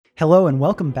Hello and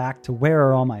welcome back to Where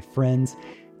Are All My Friends?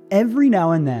 Every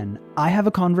now and then, I have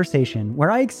a conversation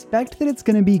where I expect that it's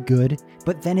going to be good,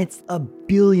 but then it's a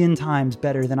billion times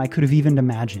better than I could have even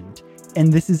imagined.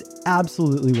 And this is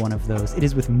absolutely one of those. It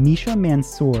is with Misha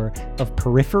Mansoor of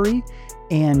Periphery,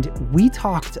 and we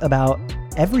talked about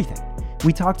everything.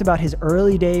 We talked about his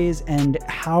early days and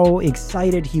how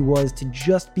excited he was to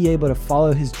just be able to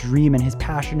follow his dream and his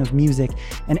passion of music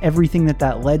and everything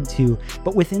that led to.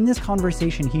 But within this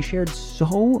conversation, he shared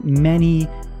so many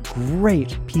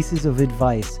great pieces of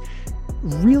advice,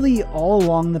 really all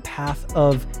along the path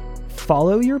of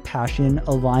follow your passion,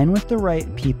 align with the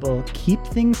right people, keep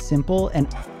things simple,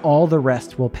 and all the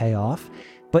rest will pay off.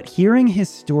 But hearing his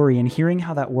story and hearing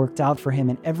how that worked out for him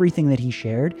and everything that he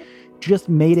shared just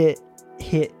made it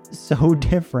hit so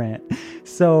different.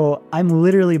 So I'm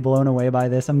literally blown away by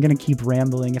this. I'm going to keep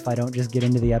rambling if I don't just get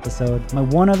into the episode. My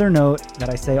one other note that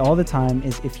I say all the time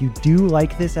is if you do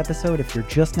like this episode, if you're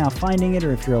just now finding it,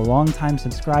 or if you're a longtime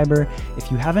subscriber, if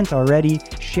you haven't already,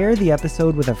 share the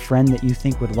episode with a friend that you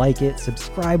think would like it.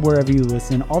 Subscribe wherever you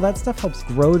listen. All that stuff helps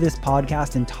grow this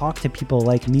podcast and talk to people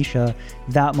like Misha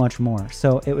that much more.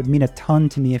 So it would mean a ton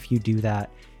to me if you do that.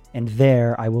 And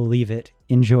there I will leave it.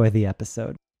 Enjoy the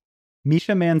episode.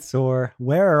 Misha Mansoor,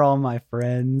 where are all my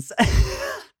friends?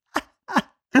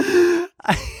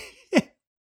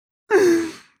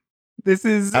 This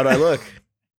is... How'd I look?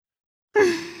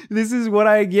 This is what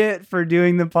I get for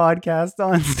doing the podcast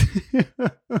on...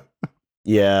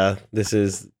 Yeah, this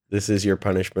is your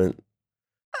punishment.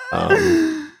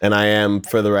 And I am,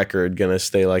 for the record, going to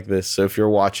stay like this. So if you're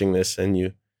watching this and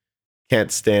you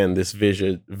can't stand this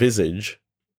visage,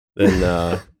 then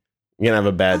you're going to have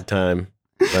a bad time.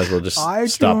 Might as well just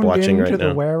stop watching right now. I tuned into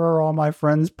the Where Are All My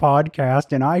Friends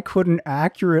podcast, and I couldn't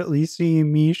accurately see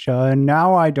Misha, and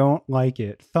now I don't like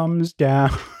it. Thumbs down.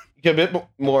 You can a bit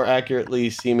more accurately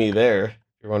see me there. If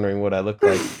you're wondering what I look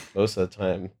like most of the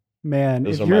time. Man,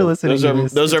 if you're listening to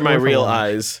this, those are my real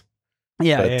eyes.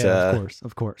 Yeah,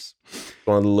 of course.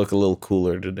 Wanted to look a little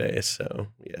cooler today, so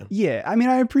yeah. Yeah, I mean,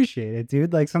 I appreciate it,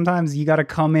 dude. Like, sometimes you got to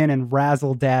come in and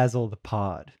razzle-dazzle the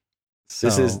pod. So,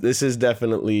 this is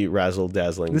definitely razzle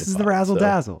dazzling. This is the razzle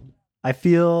dazzle. I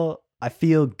feel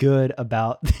good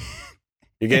about.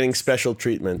 You're getting special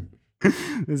treatment.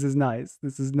 This is nice.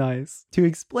 To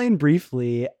explain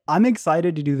briefly, I'm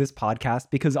excited to do this podcast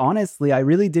because honestly, I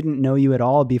really didn't know you at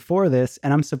all before this,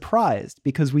 and I'm surprised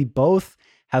because we both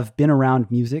have been around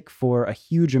music for a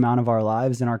huge amount of our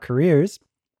lives and our careers.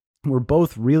 We're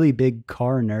both really big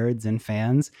car nerds and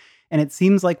fans, and it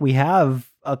seems like we have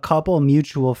a couple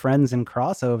mutual friends in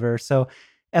crossover. So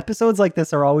episodes like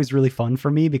this are always really fun for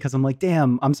me because I'm like,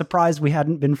 damn, I'm surprised we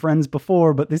hadn't been friends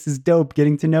before, but this is dope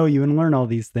getting to know you and learn all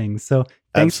these things. So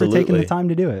thanks for taking the time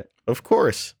to do it. Of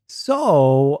course.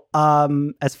 So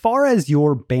as far as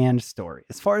your band story,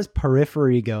 as far as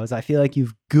Periphery goes, I feel like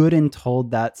you've good and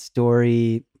told that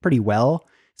story pretty well.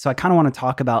 So I kind of want to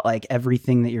talk about like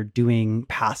everything that you're doing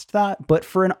past that. But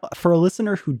for a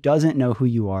listener who doesn't know who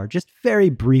you are, just very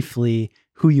briefly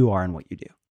who you are and what you do.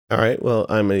 All right. Well,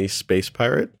 I'm a space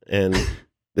pirate, and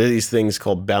there are these things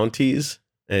called bounties.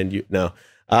 And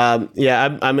I'm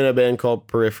in a band called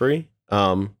Periphery.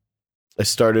 I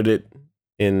started it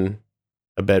in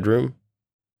a bedroom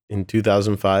in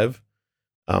 2005.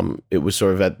 It was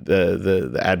sort of at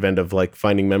the advent of like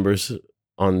finding members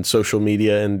on social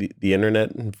media and the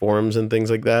internet and forums and things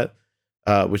like that,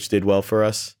 which did well for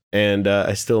us. And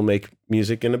I still make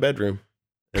music in a bedroom.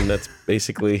 And that's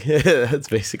basically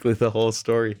the whole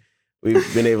story.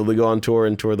 We've been able to go on tour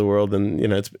and tour the world, and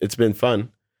it's been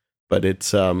fun. But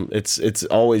it's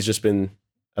always just been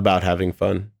about having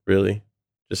fun, really,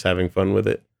 just having fun with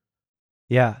it.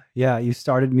 Yeah. You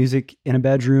started music in a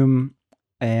bedroom,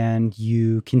 and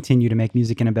you continue to make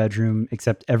music in a bedroom,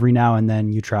 except every now and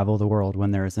then you travel the world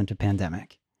when there isn't a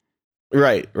pandemic.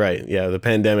 Right. Yeah, the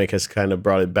pandemic has kind of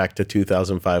brought it back to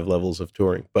 2005 levels of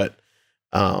touring, but.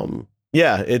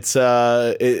 Yeah, it's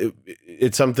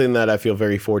something that I feel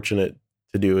very fortunate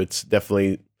to do. It's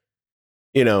definitely,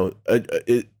 a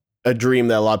dream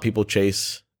that a lot of people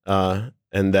chase, and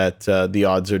that the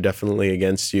odds are definitely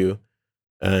against you.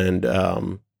 And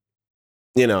I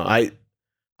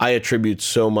attribute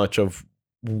so much of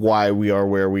why we are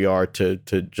where we are to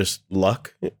just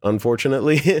luck,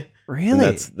 unfortunately.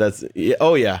 Really? That's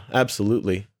oh yeah,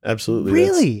 absolutely.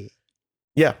 Really?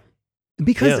 Yeah.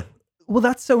 Because. Yeah. Well,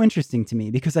 that's so interesting to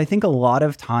me because I think a lot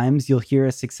of times you'll hear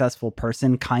a successful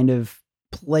person kind of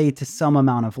play to some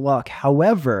amount of luck.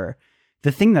 However,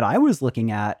 the thing that I was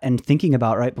looking at and thinking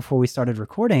about right before we started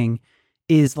recording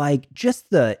is like just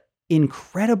the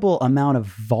incredible amount of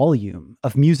volume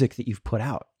of music that you've put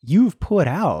out. you've put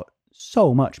out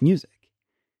so much music.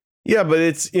 Yeah, but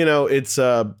it's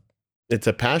a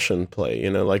passion play,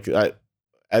 like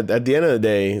at the end of the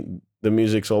day, the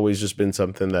music's always just been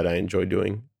something that I enjoy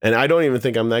doing. And I don't even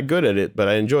think I'm that good at it, but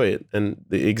I enjoy it. And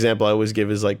the example I always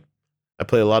give is like, I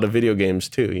play a lot of video games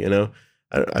too,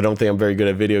 I don't think I'm very good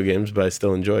at video games, but I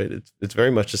still enjoy it. It's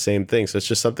very much the same thing. So it's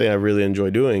just something I really enjoy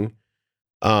doing.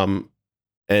 And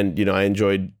I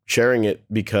enjoyed sharing it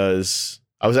because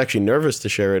I was actually nervous to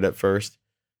share it at first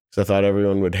because I thought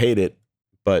everyone would hate it,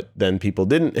 but then people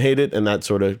didn't hate it, and that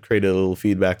sort of created a little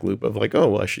feedback loop of like, oh,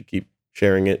 well, I should keep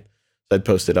sharing it. So I'd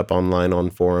post it up online on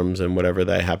forums and whatever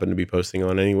that I happened to be posting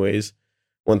on anyways.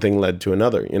 One thing led to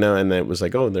another, and then it was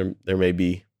like, oh, there may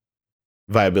be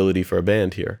viability for a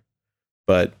band here.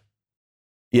 But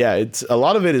yeah, it's a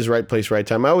lot of it is right place, right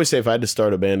time. I always say if I had to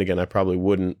start a band again, I probably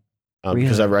wouldn't,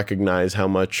 because I recognize how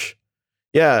much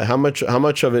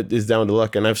of it is down to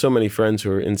luck. And I have so many friends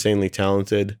who are insanely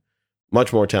talented,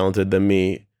 much more talented than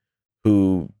me,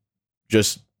 who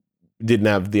just didn't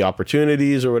have the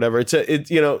opportunities or whatever. I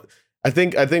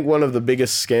think one of the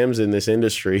biggest scams in this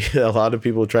industry, a lot of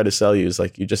people try to sell you, is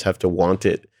like, you just have to want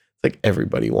it. It's like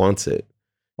everybody wants it,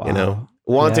 Wow.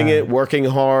 wanting it, working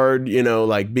hard,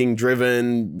 like being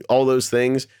driven, all those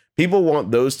things. People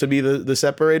want those to be the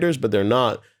separators, but they're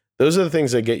not. Those are the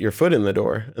things that get your foot in the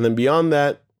door. And then beyond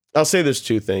that, I'll say there's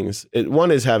two things.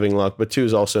 One is having luck, but two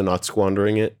is also not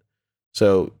squandering it.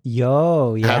 So having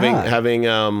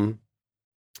a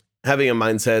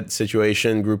mindset,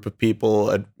 situation, group of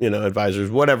people, advisors,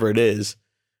 whatever it is,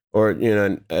 or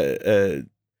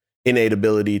innate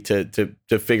ability to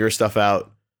figure stuff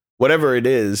out, whatever it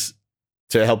is,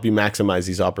 to help you maximize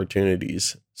these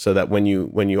opportunities, so that when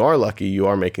you are lucky, you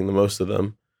are making the most of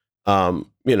them.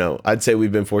 I'd say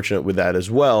we've been fortunate with that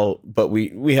as well, but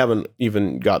we haven't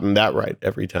even gotten that right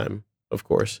every time. Of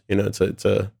course, it's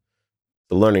a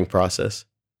learning process.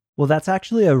 Well, that's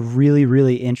actually a really,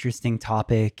 really interesting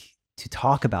topic to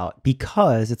talk about,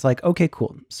 because it's like, okay,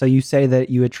 cool. So you say that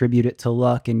you attribute it to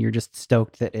luck and you're just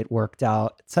stoked that it worked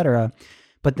out, etc.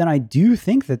 But then I do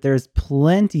think that there's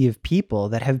plenty of people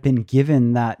that have been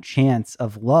given that chance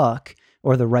of luck,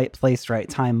 or the right place, right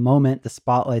time moment. The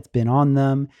spotlight's been on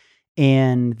them,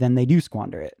 and then they do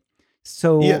squander it.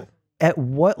 So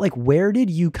where did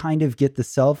you kind of get the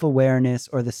self-awareness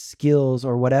or the skills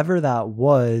or whatever that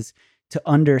was to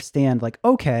understand, like,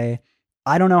 okay,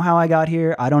 I don't know how I got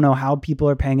here. I don't know how people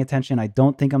are paying attention. I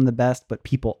don't think I'm the best, but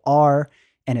people are,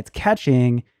 and it's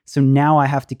catching. So now I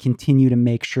have to continue to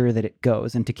make sure that it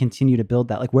goes and to continue to build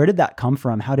that. Like, where did that come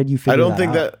from? How did you figure that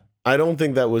out? I don't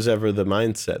think that was ever the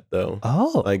mindset, though.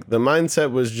 Oh. Like, the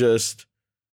mindset was just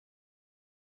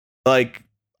like,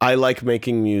 I like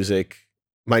making music.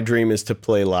 My dream is to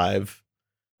play live.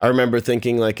 I remember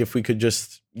thinking, like, if we could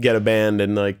just get a band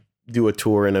and like do a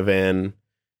tour in a van,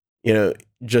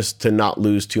 just to not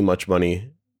lose too much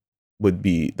money would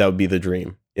be the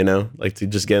dream, like to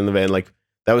just get in the van. Like,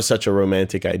 that was such a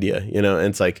romantic idea, and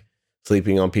it's like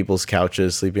sleeping on people's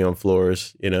couches, sleeping on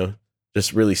floors,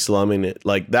 just really slumming it.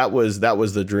 Like, that was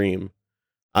the dream.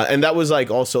 And that was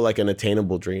like also like an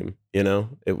attainable dream, it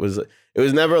was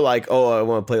never like, oh, I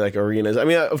want to play like arenas. I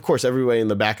mean, of course, everybody in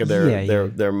the back of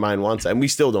their mind wants that. And we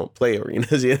still don't play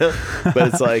arenas, but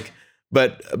it's like,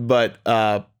 but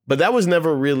that was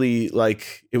never really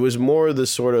like, it was more the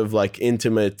sort of like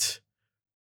intimate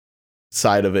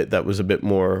side of it that was a bit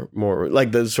more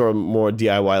like the sort of more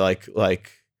DIY,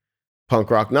 like punk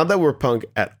rock. Not that we're punk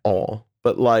at all,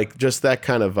 but like just that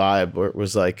kind of vibe where it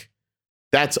was like,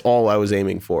 that's all I was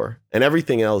aiming for. And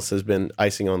everything else has been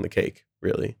icing on the cake,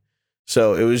 really.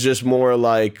 So it was just more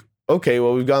like, okay,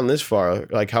 well, we've gotten this far.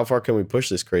 Like, how far can we push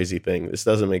this crazy thing? This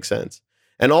doesn't make sense.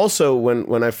 And also,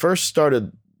 when I first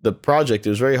started the project, it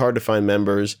was very hard to find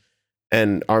members,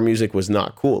 and our music was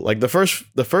not cool. Like, the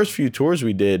first few tours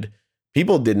we did,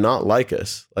 people did not like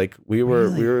us. Like, we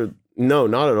were no,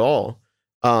 not at all.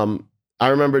 I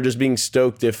remember just being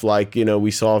stoked if, like,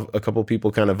 we saw a couple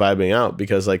people kind of vibing out,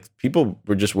 because like people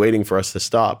were just waiting for us to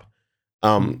stop.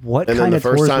 What kind of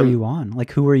tours were you on?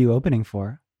 Like, who were you opening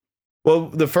for? Well,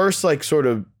 the first like sort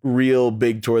of real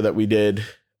big tour that we did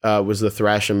was the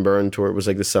Thrash and Burn tour. It was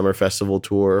like the summer festival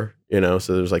tour, so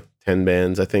there was like 10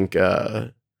 bands. I think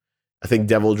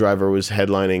Devil Driver was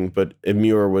headlining, but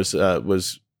Immure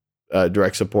was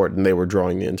direct support, and they were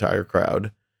drawing the entire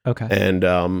crowd. Okay.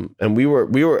 And we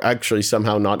were actually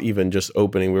somehow not even just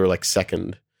opening, we were like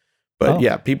second. But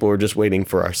yeah, people were just waiting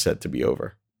for our set to be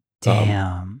over.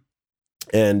 Damn.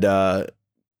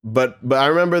 But I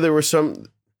remember there were some,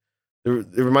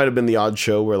 there might have been the odd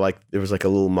show where like there was like a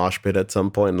little mosh pit at some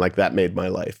point, and like that made my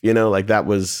life, you know, like that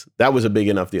was a big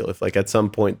enough deal. If like at some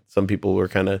point some people were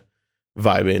kind of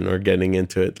vibing or getting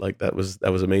into it, like that was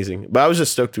amazing. But I was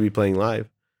just stoked to be playing live.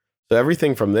 So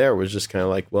everything from there was just kind of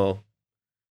like, well,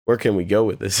 where can we go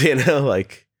with this? You know,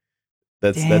 like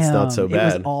that's not so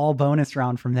bad. It was all bonus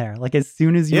round from there. Like as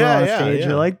soon as you were on stage,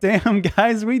 you're like, damn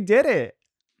guys, we did it.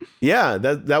 Yeah,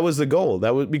 that was the goal.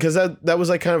 That was because that was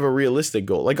like kind of a realistic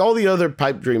goal. Like all the other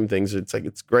pipe dream things, it's like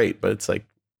it's great, but it's like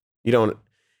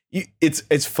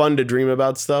it's fun to dream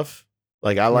about stuff.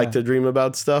 Like I like to dream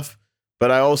about stuff,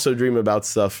 but I also dream about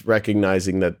stuff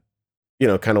recognizing that, you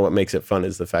know, kind of what makes it fun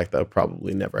is the fact that it'll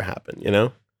probably never happen, you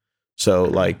know? So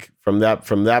like from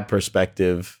that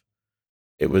perspective,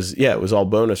 it was all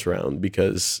bonus round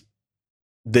because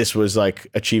this was like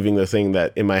achieving the thing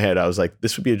that in my head I was like,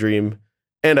 this would be a dream.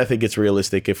 And I think it's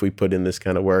realistic if we put in this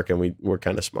kind of work and we're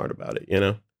kind of smart about it, you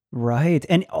know? Right.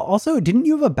 And also, didn't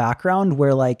you have a background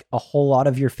where like a whole lot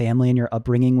of your family and your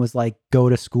upbringing was like go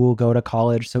to school, go to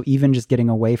college? So even just getting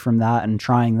away from that and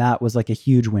trying that was like a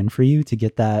huge win for you to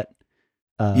get that.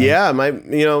 Yeah.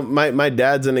 My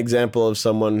dad's an example of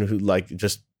someone who like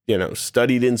just, you know,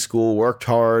 studied in school, worked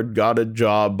hard, got a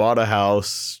job, bought a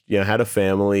house, you know, had a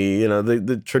family, you know,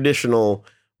 the traditional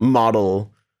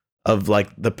model of like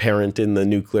the parent in the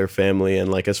nuclear family.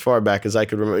 And like as far back as I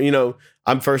could remember, you know,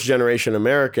 I'm first generation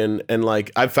American, and like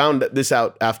I found this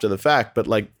out after the fact, but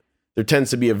like there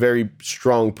tends to be a very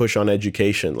strong push on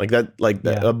education,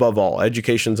 that above all.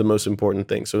 Education's the most important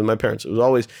thing. So with my parents, it was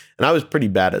always, and I was pretty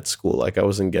bad at school. Like I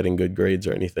wasn't getting good grades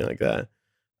or anything like that.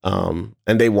 And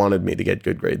they wanted me to get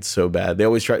good grades so bad. They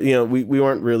always tried, you know, we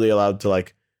weren't really allowed to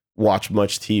like watch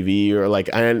much TV or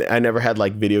like I never had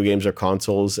like video games or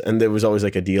consoles, and there was always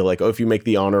like a deal like, oh, if you make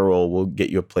the honor roll, we'll get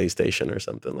you a PlayStation or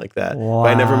something like that. Wow.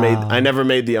 But I never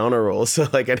made the honor roll, so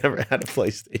like I never had a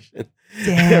PlayStation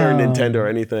or a Nintendo or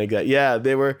anything like that. Yeah,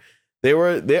 they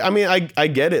I mean, I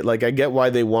get it. Like I get why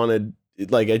they wanted,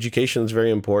 like education is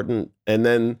very important. And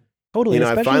then totally, you know,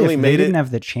 especially I finally if they didn't have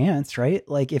the chance, right?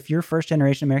 Like if you're first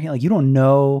generation American, like you don't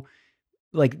know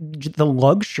like the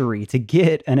luxury to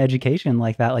get an education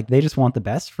like that. Like they just want the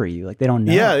best for you. Like they don't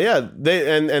know. Yeah.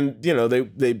 They and you know,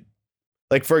 they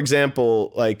like, for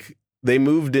example, like they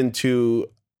moved into,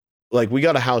 like we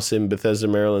got a house in Bethesda,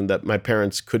 Maryland that my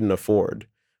parents couldn't afford.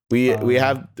 We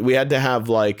had to have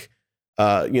like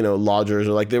you know, lodgers,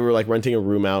 or like they were like renting a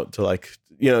room out to like,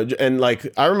 you know, and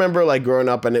like I remember like growing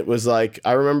up, and it was like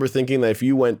I remember thinking that if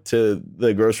you went to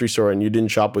the grocery store and you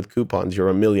didn't shop with coupons, you're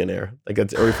a millionaire. Like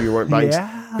that's, or if you weren't buying,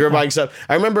 if you were buying stuff.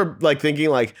 I remember like thinking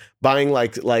like buying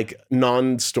like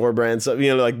non-store brand stuff,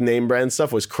 you know, like name brand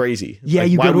stuff was crazy. Yeah,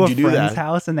 like, you go to a friend's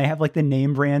house and they have like the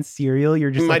name brand cereal. You're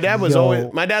just my like, dad was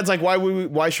always, my dad's like,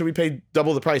 why should we pay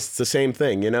double the price? It's the same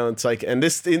thing, you know. It's like, and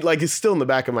this like it's still in the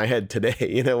back of my head today,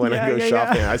 you know, when I go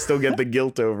shopping, I still get the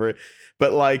guilt over it.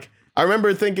 But like I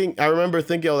remember thinking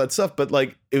all that stuff, but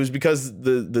like it was because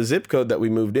the zip code that we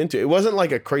moved into, it wasn't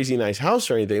like a crazy nice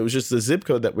house or anything. It was just the zip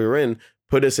code that we were in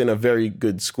put us in a very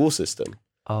good school system.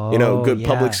 Oh, you know, good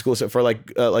public school for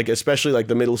like especially like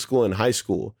the middle school and high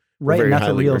school. Right, and that's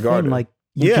a real thing. Like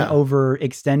you can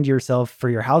overextend yourself for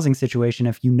your housing situation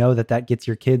if you know that gets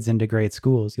your kids into great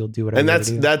schools. You'll do whatever. And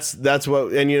that's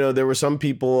what. And you know, there were some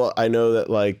people I know that,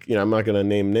 like, you know, I'm not going to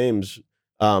name names.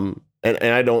 And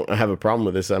I don't have a problem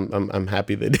with this. I'm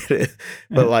happy they did it,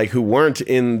 but like who weren't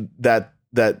in that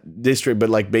district, but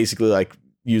like basically like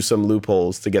use some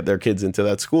loopholes to get their kids into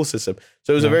that school system.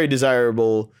 So it was a very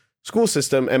desirable school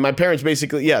system. And my parents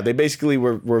basically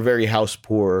were very house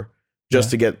poor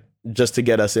just to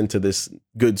get us into this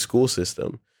good school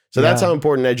system. So that's how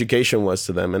important education was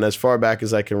to them. And as far back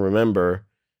as I can remember,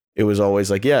 it was always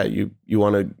like, yeah, you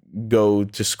want to go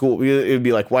to school. It would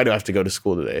be like, why do I have to go to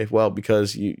school today? Well,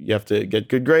 because you have to get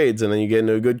good grades, and then you get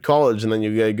into a good college, and then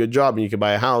you get a good job, and you can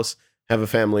buy a house, have a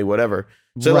family, whatever.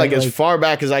 So like as far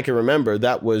back as I can remember,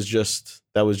 that was just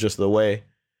the way.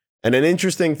 And an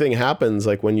interesting thing happens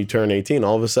like when you turn 18,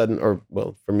 all of a sudden, or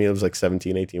well, for me, it was like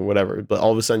 17, 18, whatever. But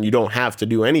all of a sudden you don't have to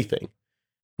do anything.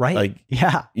 Right. Like,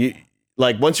 yeah. You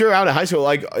like once you're out of high school,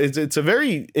 like it's a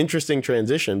very interesting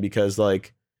transition, because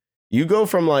like you go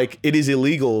from like, it is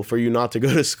illegal for you not to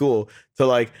go to school, to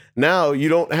like, now you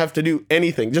don't have to do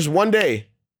anything. Just one day.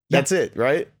 That's it.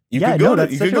 Right. You could go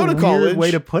to college.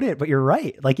 Way to put it, but you're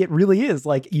right. Like it really is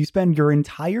like you spend your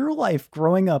entire life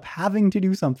growing up having to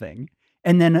do something.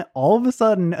 And then all of a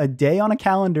sudden a day on a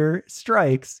calendar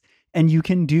strikes and you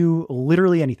can do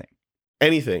literally anything.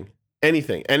 Anything.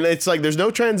 And it's like, there's no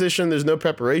transition. There's no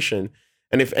preparation.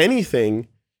 And if anything,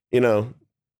 you know,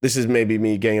 this is maybe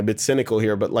me getting a bit cynical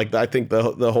here, but like, I think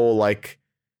the whole like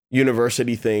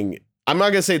university thing, I'm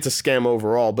not gonna say it's a scam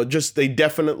overall, but just they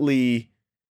definitely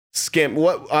scam.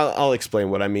 I'll explain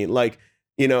what I mean. Like,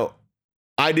 you know,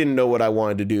 I didn't know what I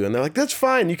wanted to do, and they're like, "That's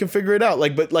fine, you can figure it out."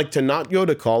 Like, but like to not go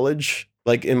to college,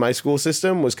 like in my school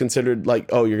system, was considered like,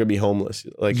 "Oh, you're gonna be homeless."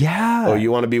 Like, Yeah. "Oh,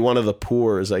 you want to be one of the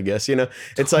poors," I guess. You know,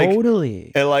 it's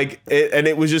totally. like, and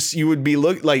it was just you would be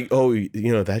like, "Oh, you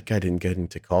know, that guy didn't get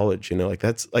into college." You know,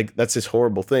 that's this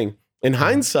horrible thing. In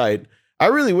hindsight, I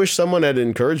really wish someone had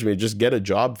encouraged me to just get a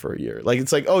job for a year. Like,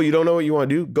 it's like, "Oh, you don't know what you want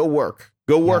to do? Go work.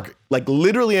 Go work. Like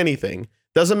literally anything.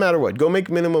 Doesn't matter what. Go make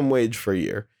minimum wage for a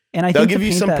year." And I They'll think give to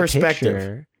you paint some that perspective.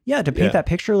 Picture, to paint that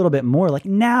picture a little bit more, like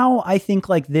now I think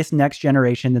like this next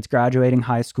generation that's graduating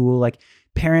high school, like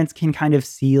parents can kind of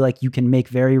see like you can make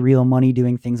very real money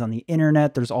doing things on the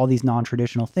internet. There's all these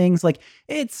non-traditional things. Like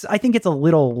I think it's a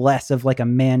little less of like a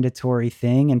mandatory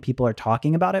thing and people are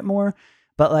talking about it more.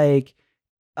 But like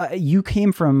you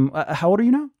came from, how old are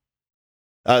you now?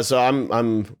 So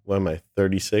I'm what am I,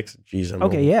 36? Jeez, I'm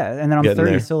okay, old. yeah, and then I'm 30.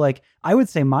 There. So like I would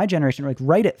say my generation, like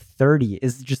right at 30,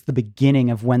 is just the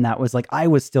beginning of when that was like I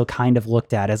was still kind of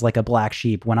looked at as like a black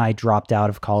sheep when I dropped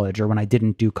out of college or when I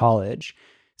didn't do college.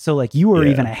 So like you were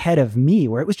even ahead of me,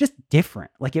 where it was just different.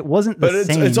 Like it wasn't the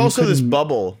same. But it's also this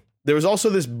bubble. There was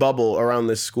also this bubble around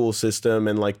this school system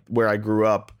and like where I grew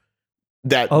up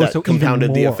that so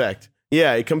compounded the effect.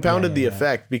 Yeah, it compounded the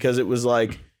effect because it was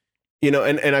like, you know,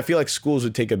 and I feel like schools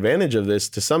would take advantage of this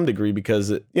to some degree because,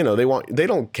 you know, they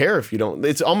don't care if you don't.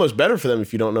 It's almost better for them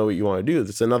if you don't know what you want to do.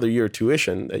 It's another year of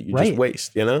tuition that you just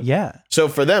waste, you know? Yeah. So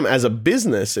for them as a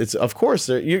business, it's of course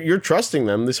you're trusting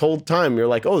them this whole time. You're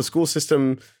like, oh, the school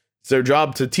system, it's their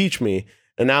job to teach me.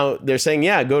 And now they're saying,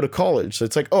 yeah, go to college. So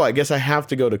it's like, oh, I guess I have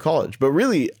to go to college. But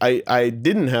really, I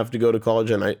didn't have to go to college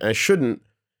and I shouldn't,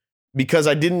 because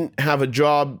I didn't have a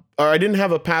job or I didn't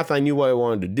have a path I knew what I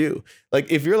wanted to do.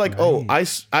 Like if you're like, oh, I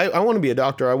want to be a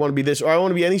doctor, I want to be this, or I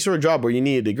want to be any sort of job where you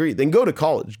need a degree, then go to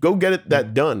college, go get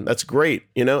that done. That's great,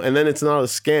 you know? And then it's not a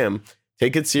scam.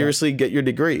 Take it seriously, get your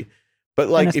degree. But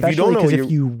like if you don't know,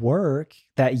 if you work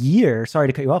that year, sorry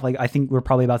to cut you off, like I think we're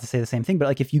probably about to say the same thing, but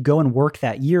like if you go and work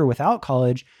that year without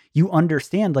college, you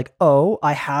understand like, oh,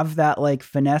 I have that like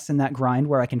finesse and that grind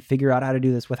where I can figure out how to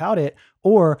do this without it.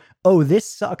 Or, oh, this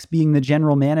sucks being the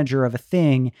general manager of a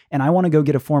thing and I want to go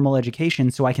get a formal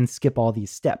education so I can skip all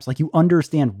these steps. Like you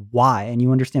understand why and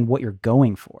you understand what you're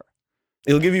going for.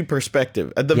 It'll give you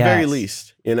perspective at the very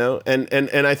least, you know? And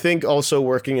I think also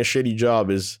working a shitty job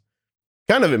is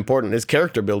kind of important. It's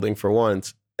character building for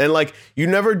once. And like you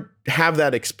never have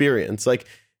that experience. Like,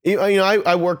 you know,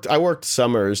 I worked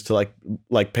summers to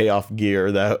like pay off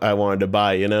gear that I wanted to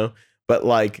buy, you know, but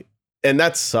like, and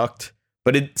that sucked,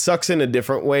 but it sucks in a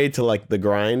different way to like the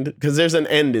grind. Cause there's an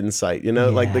end in sight, you know,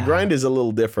 like the grind is a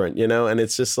little different, you know, and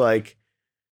it's just like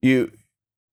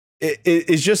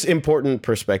it's just important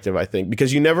perspective, I think,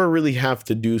 because you never really have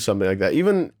to do something like that.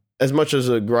 Even as much as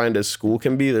a grind as school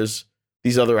can be, there's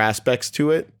these other aspects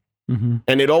to it. Mm-hmm.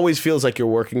 And it always feels like you're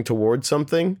working towards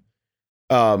something.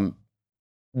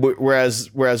 Whereas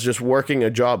just working a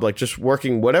job, like just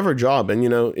working whatever job, and you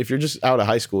know, if you're just out of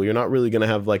high school, you're not really going to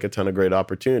have like a ton of great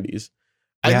opportunities.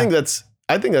 I think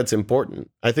that's important.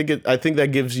 I think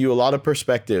that gives you a lot of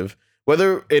perspective.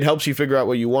 Whether it helps you figure out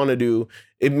what you want to do,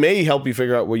 it may help you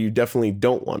figure out what you definitely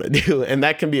don't want to do, and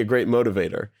that can be a great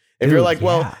motivator. If you're like,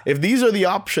 well, if these are the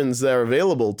options that are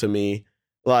available to me,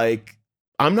 like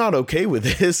I'm not okay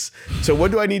with this. So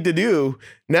what do I need to do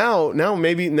now?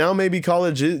 Maybe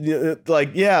college is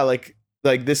like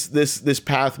this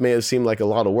path may have seemed like a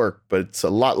lot of work, but it's a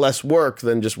lot less work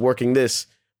than just working this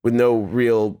with no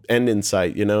real end in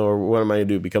sight, you know, or what am I going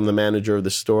to do? Become the manager of the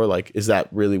store? Like, is that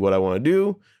really what I want to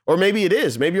do? Or maybe it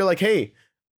is. Maybe you're like, hey,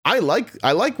 I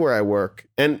like where I work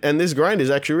and this grind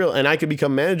is actually real and I could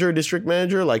become manager, district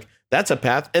manager. Like that's a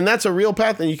path and that's a real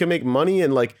path and you can make money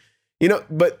and like, you know,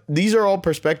 but these are all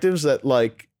perspectives that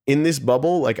like in this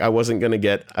bubble, like I wasn't going to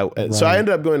get. So I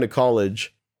ended up going to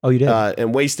college. Oh, you did?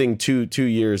 And wasting two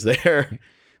years there.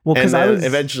 Well, because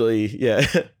eventually.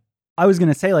 I was going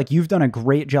to say, like, you've done a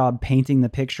great job painting the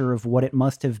picture of what it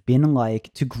must have been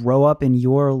like to grow up in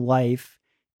your life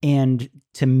and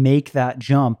to make that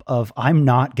jump of, I'm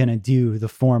not going to do the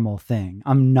formal thing.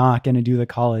 I'm not going to do the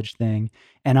college thing.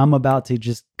 And I'm about to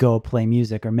just go play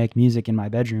music or make music in my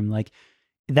bedroom. Like,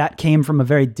 that came from a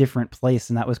very different place.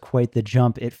 And that was quite the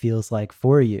jump, it feels like,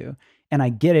 for you. And I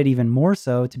get it even more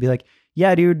so to be like,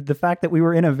 yeah, dude, the fact that we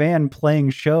were in a van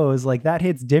playing shows, like that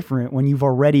hits different when you've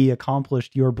already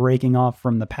accomplished your breaking off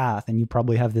from the path. And you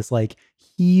probably have this like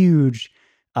huge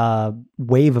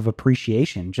wave of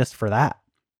appreciation just for that.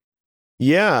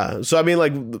 Yeah. So I mean,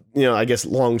 like, I guess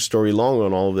long story long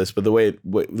on all of this, but the way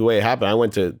it happened, I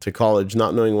went to college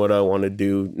not knowing what I want to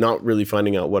do, not really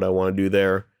finding out what I want to do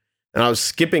there, and I was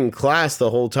skipping class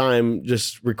the whole time,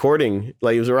 just recording.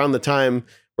 Like, it was around the time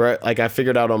where I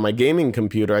figured out on my gaming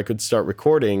computer I could start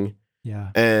recording. Yeah.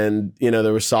 And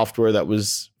there was software that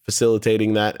was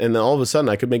facilitating that, and then all of a sudden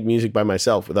I could make music by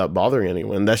myself without bothering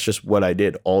anyone. That's just what I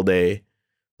did all day,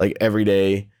 like every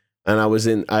day. And I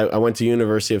went to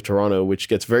University of Toronto, which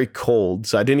gets very cold.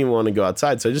 So I didn't even want to go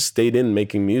outside. So I just stayed in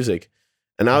making music.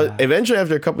 And eventually,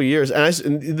 after a couple of years, and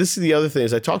this is the other thing,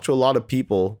 is I talked to a lot of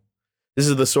people. This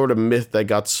is the sort of myth that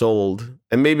got sold.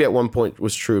 And maybe at one point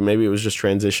was true. Maybe it was just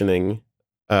transitioning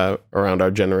around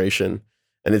our generation.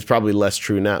 And it's probably less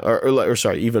true now, or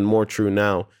sorry, even more true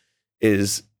now,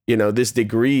 is, this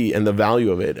degree and the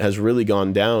value of it has really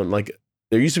gone down. Like,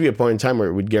 there used to be a point in time where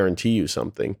it would guarantee you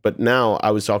something, but now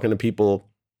I was talking to people,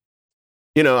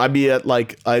 I'd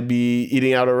be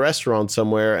eating out at a restaurant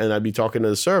somewhere, and I'd be talking to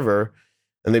the server,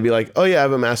 and they'd be like, "Oh yeah, I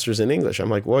have a master's in English." I'm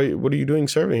like, "What are you doing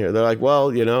serving here?" They're like,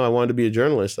 "Well, I wanted to be a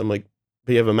journalist." I'm like,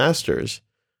 "But you have a master's."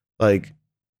 Like,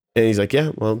 and he's like,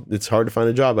 "Yeah, well, it's hard to find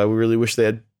a job. I really wish they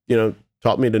had,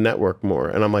 taught me to network more."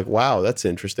 And I'm like, "Wow, that's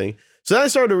interesting." So then I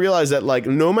started to realize that, like,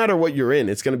 no matter what you're in,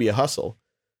 it's going to be a hustle.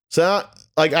 So,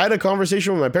 I had a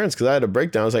conversation with my parents because I had a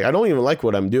breakdown. I was like, I don't even like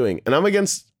what I'm doing, and I'm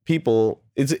against people.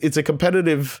 It's a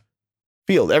competitive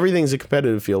field. Everything's a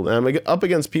competitive field, and I'm up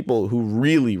against people who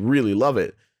really, really love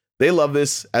it. They love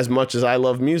this as much as I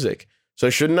love music. So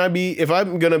shouldn't I be, if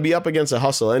I'm going to be up against a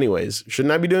hustle anyways,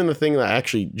 shouldn't I be doing the thing that I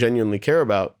actually genuinely care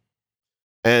about?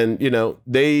 And,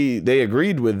 they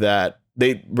agreed with that.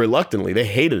 They reluctantly, they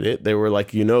hated it. They were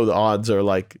like, the odds are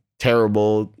like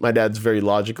terrible. My dad's very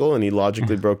logical, and he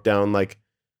logically broke down like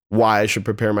why I should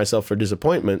prepare myself for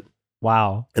disappointment.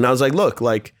 Wow. And I was like, look,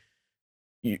 like,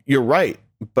 you're right,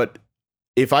 but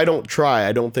if I don't try,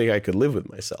 I don't think I could live with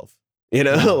myself,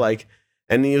 like,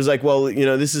 and he was like, well,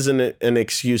 this isn't an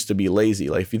excuse to be lazy.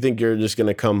 Like, if you think you're just going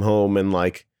to come home and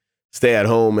like stay at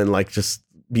home and like just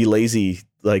be lazy,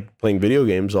 like playing video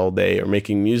games all day or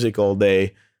making music all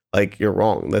day, like, you're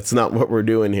wrong. That's not what we're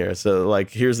doing here. So,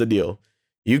 like, here's the deal.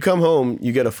 You come home,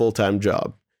 you get a full-time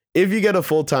job. If you get a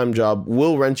full-time job,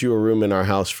 we'll rent you a room in our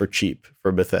house for cheap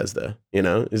for Bethesda.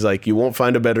 He's like, you won't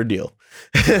find a better deal.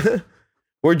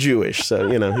 We're Jewish, so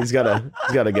he's got to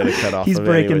get a cut off. He's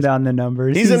breaking down the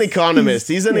numbers. He's an economist.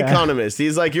 He's an economist.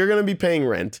 He's like, you're going to be paying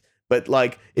rent, but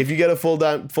like, if you get a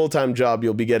full-time job,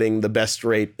 you'll be getting the best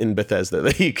rate in Bethesda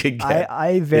that you could get.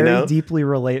 I very deeply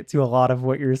relate to a lot of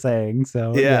what you're saying.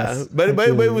 So yeah, yes, but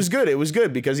it was good. It was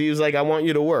good because he was like, I want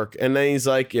you to work, and then he's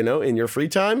like, in your free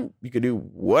time, you could do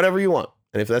whatever you want,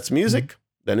 and if that's music,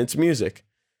 then it's music.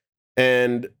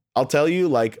 And I'll tell you,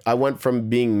 like, I went from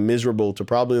being miserable to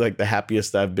probably like the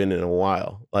happiest I've been in a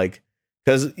while. Like,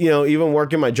 because, even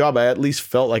working my job, I at least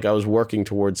felt like I was working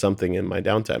towards something in my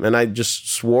downtime. And I just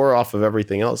swore off of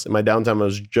everything else. In my downtime, I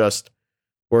was just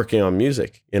working on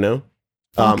music,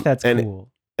 That's cool.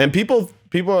 And people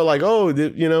are like, oh,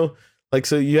 like,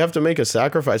 so you have to make a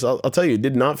sacrifice. I'll tell you, it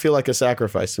did not feel like a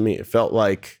sacrifice to me. It felt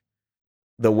like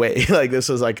the way, like, this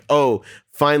was like, oh,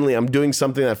 finally I'm doing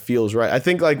something that feels right. I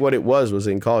think like what it was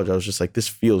in college, I was just like, this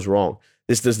feels wrong.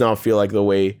 This does not feel like the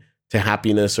way to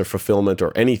happiness or fulfillment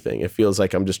or anything. It feels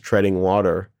like I'm just treading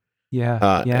water.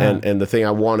 Yeah. And the thing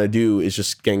I want to do is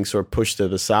just getting sort of pushed to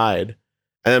the side.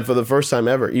 And then for the first time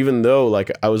ever, even though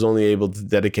like I was only able to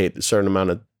dedicate a certain amount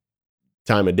of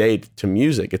time a day to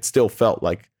music, it still felt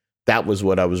like that was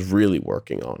what I was really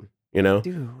working on.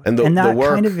 Dude, and that the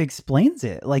work kind of explains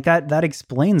it. Like that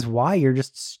explains why you're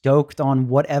just stoked on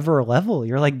whatever level.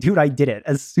 You're like, dude, I did it.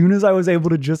 As soon as I was able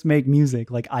to just make music,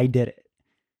 like, I did it.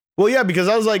 Well, yeah, because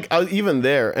I was like, I was even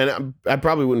there, and I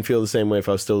probably wouldn't feel the same way if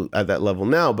I was still at that level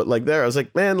now. But like there, I was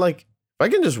like, man, like, if I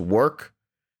can just work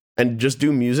and just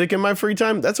do music in my free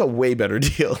time, that's a way better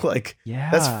deal. Like,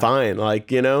 that's fine. Like,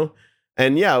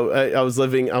 and yeah, I was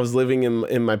living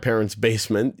in my parents'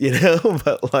 basement,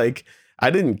 but like, I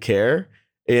didn't care,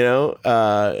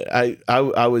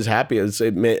 I was happy.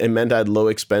 It meant I had low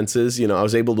expenses. I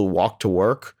was able to walk to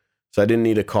work, so I didn't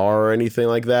need a car or anything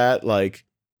like that. Like,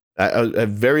 I had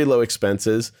very low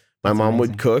expenses. My mom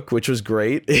would cook, which was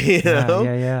great,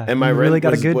 Yeah. And my rent really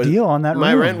got a good deal on that.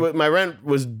 My rent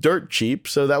was dirt cheap,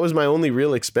 so that was my only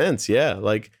real expense. Yeah,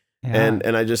 like,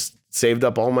 and I just saved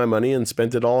up all my money and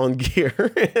spent it all on gear.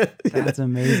 That's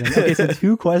amazing. Okay, so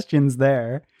 2 questions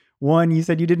there. One, you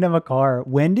said you didn't have a car.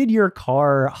 When did your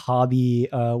car hobby,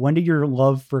 when did your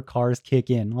love for cars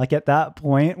kick in? Like, at that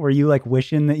point, were you like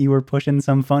wishing that you were pushing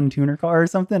some fun tuner car or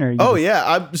something? Or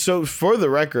yeah. So for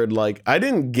the record, like, I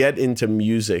didn't get into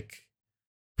music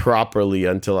properly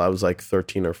until I was like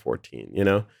 13 or 14, you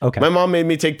know? Okay. My mom made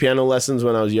me take piano lessons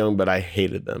when I was young, but I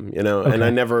hated them, you know? And I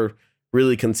Okay. never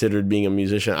really considered being a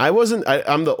musician.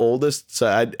 I'm the oldest, so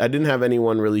I didn't have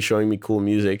anyone really showing me cool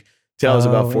music till I was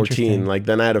about 14. Interesting. Like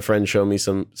then I had a friend show me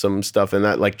some stuff, and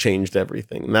that like changed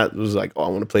everything. And that was like, oh, I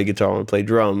want to play guitar, I want to play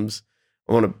drums,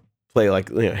 I want to play like,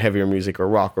 you know, heavier music or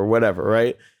rock or whatever,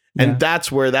 right? Yeah. And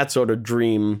that's where that sort of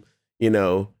dream, you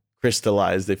know,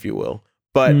 crystallized, if you will.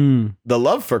 But the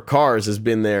love for cars has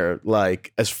been there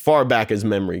like as far back as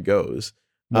memory goes.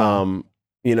 Wow.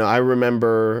 You know, I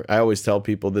remember, I always tell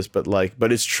people this, but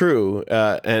it's true,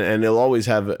 and it'll always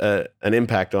have an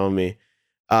impact on me.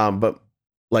 But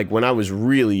like when I was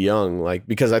really young, like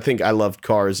because I think I loved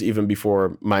cars even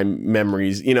before my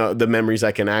memories, you know, the memories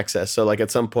I can access. So like at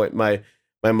some point, my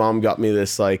mom got me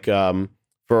this like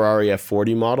Ferrari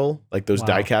F40 model, like those Wow.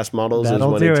 diecast models, those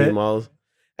That'll do 118 it. models.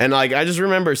 And like I just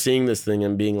remember seeing this thing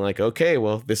and being like, okay,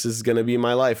 well, this is gonna be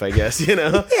my life, I guess, you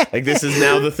know? Like this is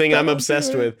now the thing I'm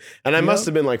obsessed with. And I must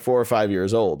have been like 4 or 5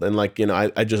 years old. And like, you know,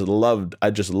 I just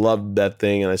loved that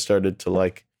thing, and I started to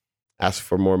like ask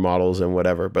for more models and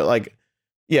whatever. But like,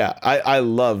 yeah, I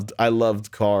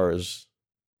loved cars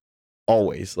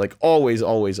always. Like always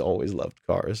loved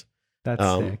cars. That's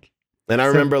sick. And I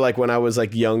So- remember like when I was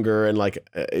like younger and like,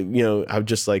 you know, I would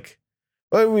just like,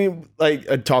 I mean, like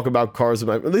I'd talk about cars.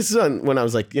 This is when I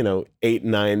was like, you know, 8,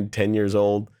 9, 10 years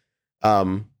old.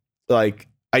 Like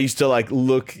I used to like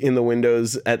look in the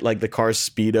windows at like the car's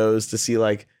speedos to see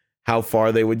like how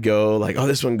far they would go. Like, oh,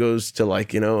 this one goes to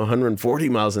like, you know, 140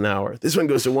 miles an hour. This one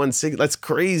goes to 160. That's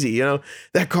crazy. You know,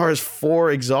 that car has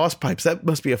 4 exhaust pipes. That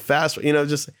must be a fast, you know,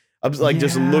 just like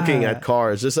just looking at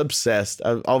cars, just obsessed.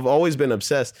 I've always been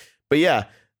obsessed. But yeah,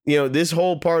 you know, this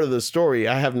whole part of the story,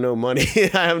 I have no money.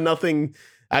 I have nothing.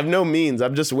 I have no means.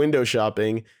 I'm just window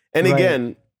shopping. And Right.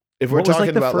 again, if we're What was talking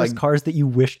like the about first like, cars that you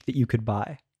wished that you could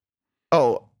buy?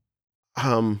 oh,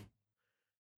 I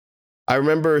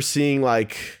remember seeing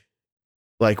like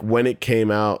when it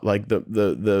came out, like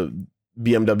the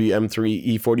BMW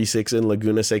M3 E46 in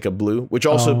Laguna Seca blue, which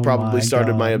also Oh probably my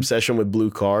started my God. obsession with blue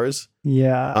cars.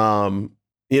 Yeah.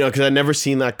 You know, because I'd never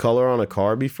seen that color on a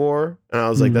car before, and I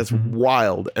was like, "That's Mhm.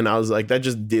 wild," and I was like, "That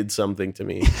just did something to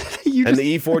me." You And just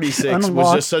the E46 was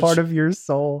unlocked just such part of your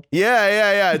soul.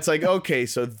 yeah. It's like, okay,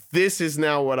 so this is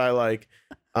now what I like.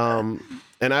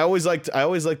 And I always liked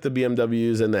the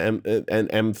BMWs and the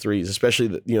M3s, especially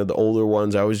the, you know, the older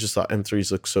ones. I always just thought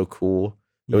M3s looked so cool.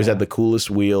 They always had the coolest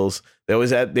wheels. They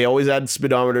always had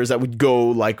speedometers that would go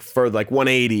like for like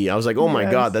 180. I was like, oh my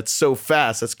Yes. God, that's so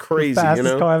fast. That's crazy. The fastest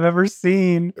You know? car I've ever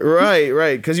seen.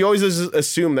 Right. Because you always just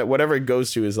assume that whatever it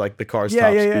goes to is like the car's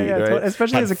top speed, right?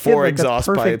 Especially Had as a kid, 4 like that's exhaust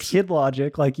perfect pipes. kid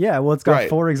logic. Like, yeah, well, it's got Right.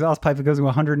 4 exhaust pipes. It goes to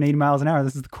 180 miles an hour.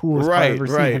 This is the coolest car I've ever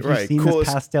seen. Have you seen Coolest.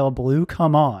 this pastel blue?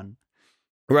 Come on.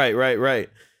 Right.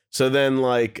 So then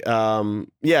like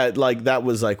yeah, like that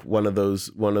was like one of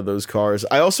those cars.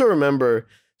 I also remember,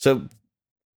 so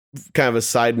kind of a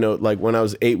side note, like when I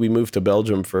was 8, we moved to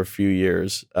Belgium for a few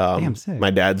years. Damn sick. My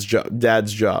dad's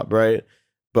job, right?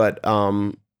 But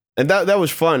and that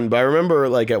was fun. But I remember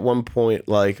like at one point,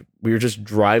 like we were just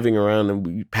driving around and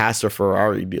we passed a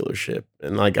Ferrari dealership,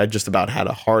 and like I just about had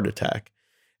a heart attack.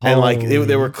 And like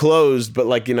they were closed, but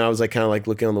like, you know, I was like kind of like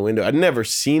looking on the window. I'd never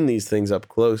seen these things up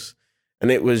close, and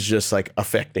it was just like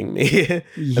affecting me. And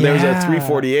there was a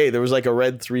 348. There was like a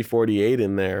red 348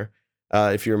 in there,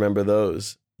 if you remember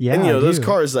those. Yeah, And you know, I those do.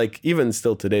 cars, like even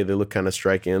still today, they look kind of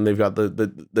striking. And they've got the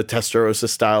Testarossa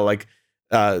style like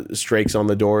strakes on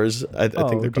the doors. I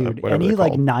think they're dude, whatever any they're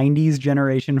like called. 90s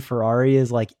generation Ferrari is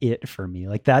like it for me.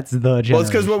 Like that's the generation. Well, it's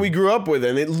because what we grew up with,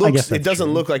 and it guess that's doesn't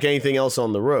true. look like anything else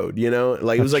on the road. You know,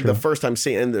 like it was That's like the true. first time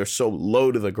seeing, and they're so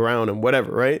low to the ground and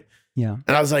whatever, right? Yeah.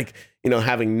 And I was like, you know,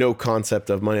 having no concept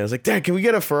of money. I was like, Dad, can we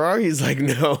get a Ferrari? He's like,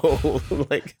 no,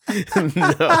 like,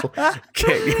 no,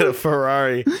 can't get a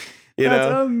Ferrari. You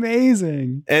That's know?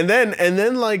 amazing. And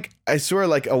then like, I swear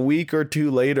like a week or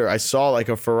 2 later, I saw like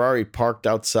a Ferrari parked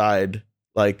outside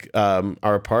like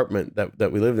our apartment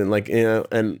that we lived in. Like, you know,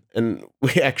 and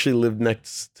we actually lived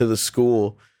next to the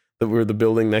school, that we were the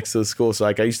building next to the school. So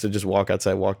like I used to just walk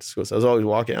outside, walk to school. So I was always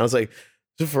walking. I was like,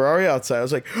 there's a Ferrari outside. I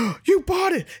was like, oh, you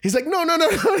bought it. He's like, no,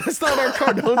 that's not our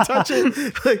car. Don't touch it.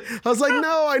 Like, I was like,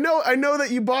 no, I know that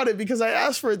you bought it because I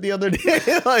asked for it the other day.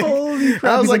 Like, Holy crap.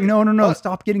 I was He's like, no,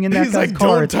 stop getting in that he's guy's like,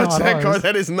 car. don't It's touch not that car. ours.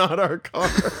 That is not our car.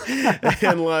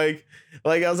 And like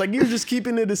I was like, you're just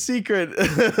keeping it a secret.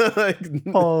 Like,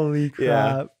 Holy crap.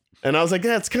 Yeah. And I was like,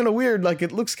 that's kind of weird. Like,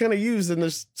 it looks kind of used and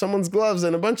there's someone's gloves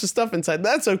and a bunch of stuff inside.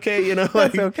 That's okay, you know?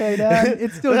 Like, That's okay, Dad.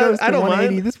 It still goes to I don't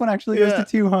 180. mind. This one actually goes to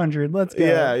 200. Let's go.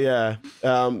 Yeah.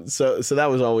 So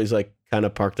that was always like kind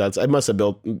of parked out. I must have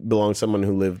belonged to someone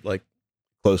who lived like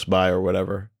close by or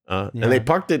whatever. And they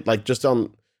parked it like just on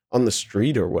the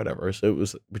street or whatever. So it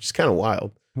was, which is kind of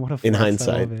wild. What a in flex,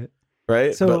 hindsight. I love it.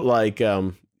 Right. So- but like,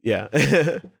 yeah.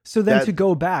 So then to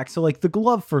go back, so like the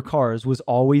glove for cars was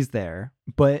always there,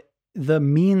 but the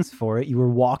means for it, you were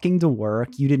walking to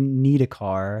work, you didn't need a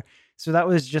car. So that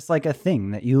was just like a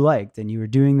thing that you liked and you were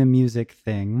doing the music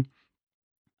thing.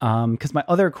 Because my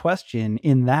other question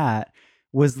in that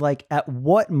was like, at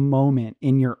what moment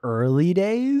in your early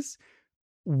days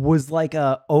was like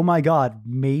oh my God,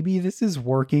 maybe this is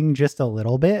working just a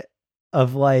little bit?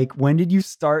 Of like, when did you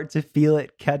start to feel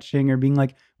it catching or being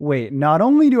like, wait, not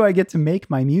only do I get to make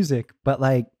my music, but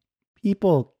like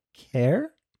people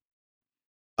care?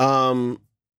 To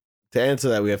answer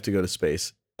that, we have to go to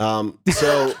space.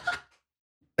 So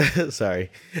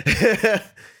sorry.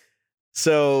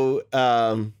 So,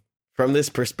 from this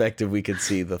perspective, we could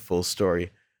see the full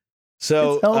story.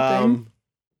 So, It's helping.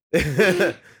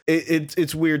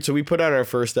 it's weird. So we put out our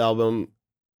first album,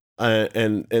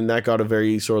 and that got a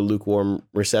very sort of lukewarm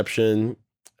reception.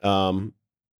 People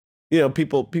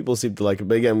seem to like it,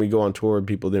 but again, we go on tour and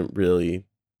people didn't really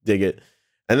dig it.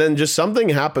 And then just something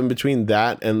happened between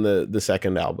that and the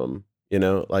second album.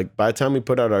 Like by the time we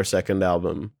put out our second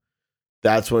album,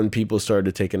 that's when people started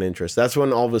to take an interest. That's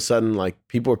when all of a sudden, like,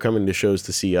 people were coming to shows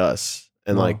to see us,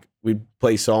 and Wow. like we'd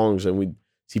play songs and we'd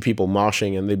see people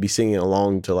moshing and they'd be singing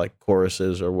along to like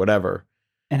choruses or whatever.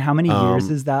 And how many years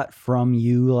is that from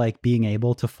you like being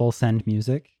able to full send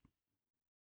music?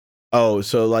 Oh,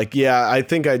 so like, yeah, I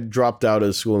think I dropped out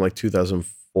of school in like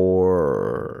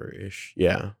 2004-ish.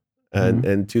 Yeah.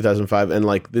 And 2005. And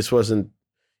like, this wasn't,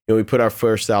 we put our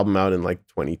first album out in like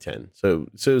 2010. So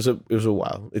it was a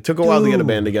while. It took a while to get a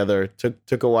band together. It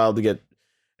took a while to get,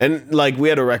 and like, we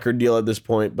had a record deal at this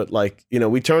point, but like,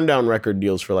 we turned down record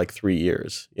deals for like 3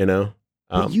 years, But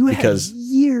you had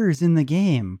years in the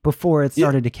game before it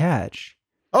started to catch.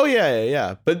 Oh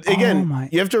yeah. But again,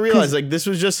 you have to realize like this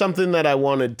was just something that I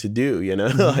wanted to do,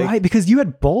 like, right? Because you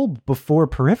had Bulb before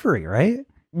Periphery, right?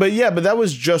 But that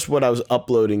was just what I was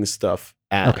uploading stuff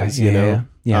as, Okay,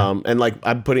 yeah. And like,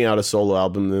 I'm putting out a solo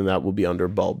album, and that will be under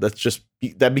Bulb.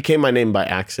 That became my name by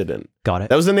accident. Got it.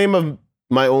 That was the name of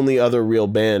my only other real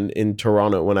band in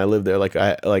Toronto when I lived there. Like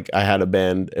I had a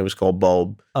band, it was called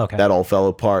Bulb. Okay. That all fell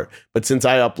apart. But since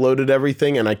I uploaded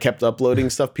everything and I kept uploading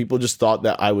stuff, people just thought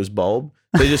that I was Bulb.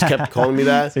 They just kept calling me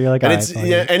that. So you're like, and all it's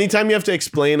right, anytime you have to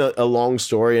explain a long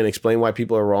story and explain why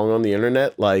people are wrong on the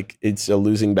internet, like, it's a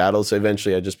losing battle. So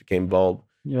eventually I just became Bulb.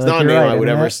 It's not a name I would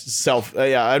ever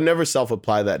I've never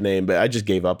self-apply that name, but I just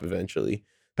gave up eventually.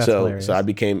 So I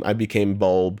became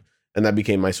Bulb, and that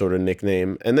became my sort of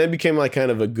nickname. And then it became like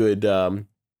kind of a good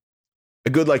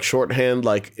like shorthand,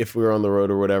 like if we were on the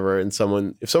road or whatever, and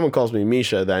if someone calls me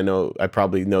Misha, then I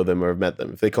probably know them or have met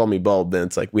them. If they call me Bulb, then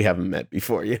it's like we haven't met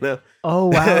before, Oh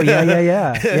wow, yeah.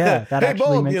 Yeah, that hey, actually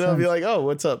Bulb, makes sense. be like, oh,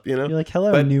 what's up, You're like,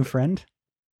 hello, new friend.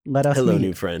 Let us hello, meet.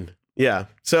 new friend. Yeah.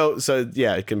 So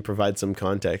yeah, it can provide some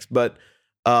context, but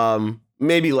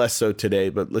maybe less so today,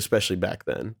 but especially back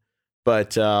then.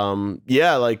 But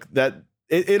yeah, like that.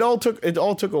 It all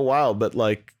took a while, but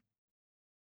like,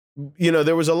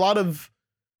 there was a lot of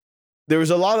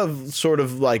sort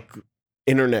of like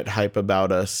internet hype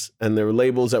about us, and there were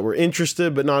labels that were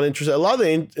interested but not interested. A lot of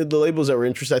the labels that were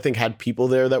interested, I think, had people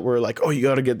there that were like, oh, you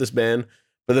got to get this band,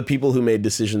 but the people who made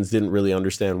decisions didn't really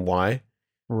understand why,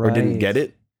 or didn't get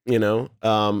it, and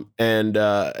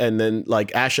then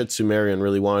like Ash at Sumerian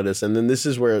really wanted us, and then this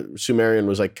is where Sumerian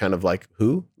was like kind of like,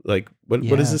 who, like,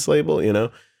 what is this label,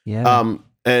 Yeah.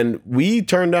 And we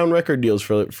turned down record deals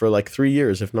for like 3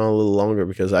 years, if not a little longer,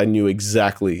 because I knew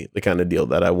exactly the kind of deal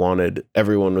that I wanted.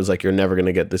 Everyone was like, you're never going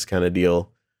to get this kind of deal.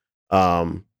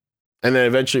 And then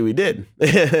eventually we did.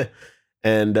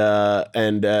 And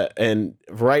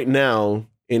right now,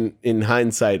 in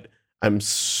hindsight, I'm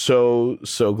so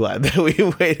glad that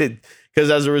we waited, because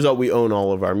as a result, we own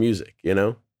all of our music,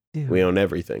 Dude. We own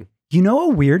everything. A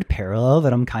weird parallel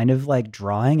that I'm kind of like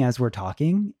drawing as we're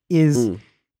talking is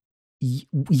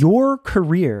your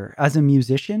career as a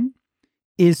musician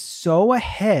is so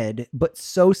ahead, but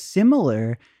so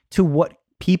similar to what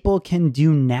people can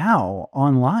do now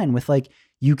online with, like,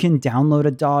 you can download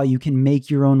a DAW, you can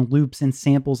make your own loops and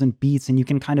samples and beats, and you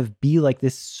can kind of be like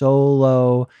this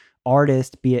solo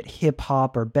artist, be it hip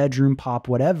hop or bedroom pop,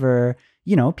 whatever.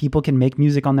 People can make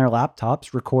music on their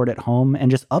laptops, record at home, and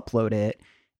just upload it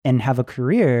and have a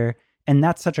career. And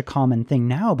that's such a common thing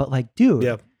now. But like, dude,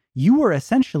 Yeah. you were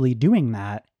essentially doing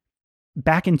that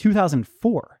back in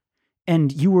 2004.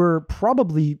 And you were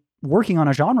probably working on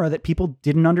a genre that people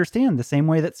didn't understand the same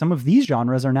way that some of these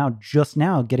genres are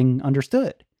now getting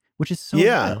understood, which is so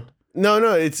wild.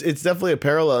 No, it's definitely a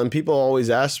parallel. And people always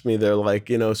ask me, they're like,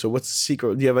 so what's the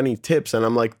secret? Do you have any tips? And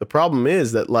I'm like, the problem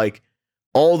is that like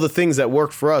all the things that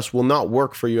work for us will not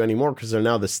work for you anymore because they're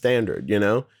now the standard,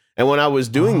 And when I was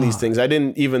doing these things, I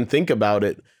didn't even think about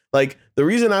it. Like the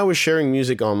reason I was sharing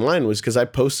music online was because I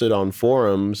posted on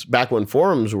forums back when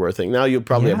forums were a thing. Now you'll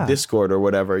probably have Discord or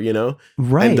whatever,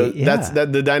 Right.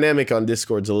 And the dynamic on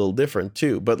Discord's a little different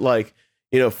too. But like,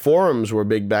 forums were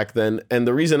big back then. And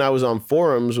the reason I was on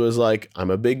forums was like,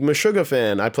 I'm a big Meshuggah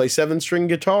fan. I play 7-string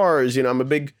guitars. I'm a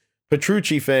big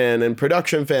Petrucci fan and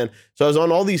production fan. So I was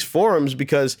on all these forums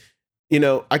because,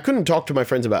 I couldn't talk to my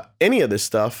friends about any of this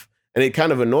stuff. And it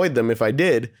kind of annoyed them if I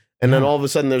did. And then all of a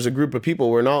sudden there's a group of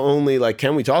people where not only like,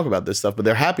 can we talk about this stuff, but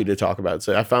they're happy to talk about it.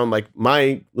 So I found like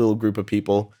my little group of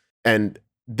people, and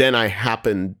then I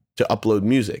happened to upload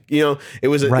music. It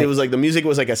was like the music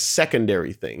was like a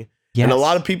secondary thing. Yes. And a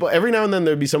lot of people, every now and then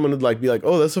there'd be someone who'd like be like,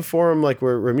 oh, that's a forum like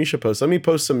where Misha posts. Let me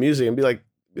post some music and be like,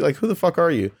 who the fuck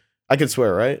are you? I could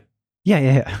swear, right?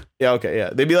 Yeah. Yeah, okay, yeah.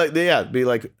 They'd be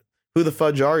like, who the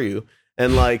fudge are you?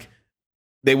 And like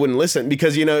they wouldn't listen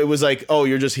because, it was like, oh,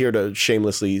 you're just here to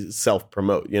shamelessly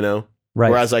self-promote, Right.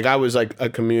 Whereas like I was like a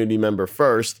community member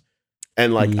first,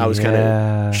 and like I was kind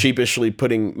of sheepishly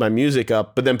putting my music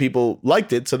up, but then people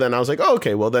liked it. So then I was like, oh,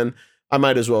 okay, well then I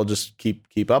might as well just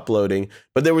keep uploading.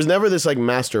 But there was never this like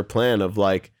master plan of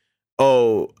like,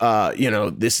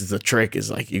 this is the trick is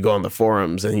like you go on the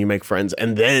forums and you make friends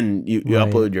and then you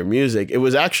upload your music. It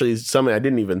was actually something I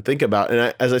didn't even think about.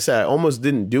 And as I said, I almost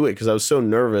didn't do it because I was so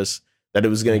nervous that it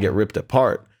was going to get ripped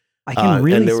apart. I can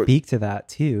really speak to that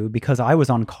too, because I was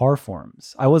on car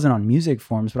forums. I wasn't on music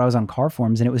forums, but I was on car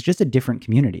forums, and it was just a different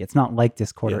community. It's not like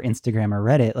Discord or Instagram or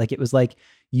Reddit. Like it was like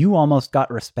you almost got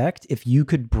respect if you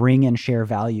could bring and share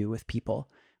value with people.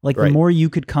 Like the more you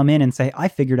could come in and say, I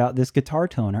figured out this guitar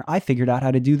tone, or I figured out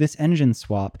how to do this engine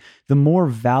swap, the more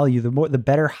value, the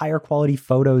better, higher quality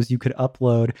photos you could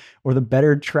upload, or the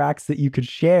better tracks that you could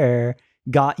share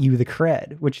got you the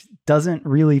cred, which doesn't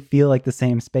really feel like the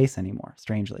same space anymore,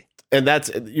 strangely. And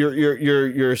that's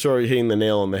you're sort of hitting the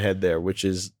nail on the head there, which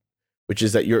is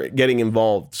that you're getting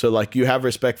involved. So like you have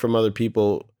respect from other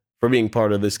people for being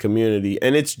part of this community,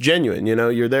 and it's genuine.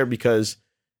 You're there because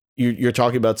you're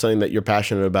talking about something that you're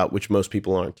passionate about, which most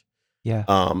people aren't. Yeah.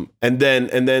 And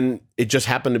then it just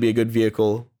happened to be a good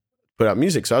vehicle to put out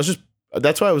music. So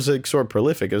that's why I was like sort of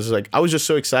prolific. It was like I was just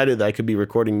so excited that I could be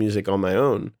recording music on my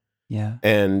own. Yeah.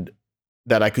 And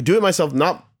that I could do it myself,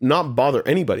 not bother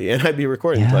anybody. And I'd be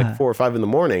recording till like 4 or 5 in the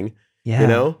morning,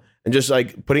 and just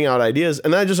like putting out ideas,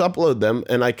 and then I just upload them,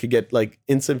 and I could get like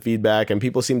instant feedback, and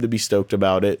people seemed to be stoked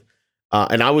about it.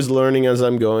 And I was learning as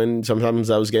I'm going. Sometimes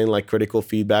I was getting like critical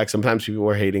feedback. Sometimes people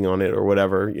were hating on it or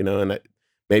whatever, and it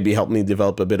maybe helped me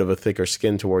develop a bit of a thicker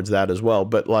skin towards that as well.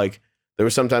 But like there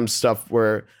was sometimes stuff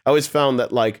where I always found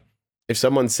that like if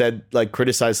someone said like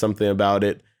criticize something about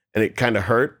it, and it kind of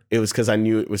hurt, it was because I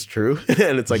knew it was true.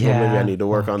 And it's like, well, maybe I need to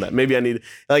work on that. Maybe I need,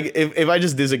 like, if I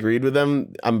just disagreed with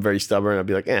them, I'm very stubborn. I'd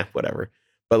be like, whatever.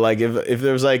 But like, if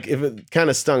there was like, if it kind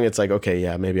of stung, it's like, okay,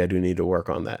 yeah, maybe I do need to work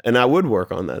on that. And I would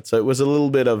work on that. So it was a little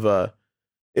bit of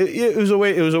it was a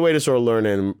way to sort of learn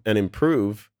and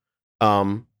improve.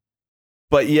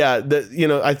 But yeah,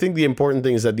 I think the important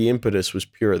thing is that the impetus was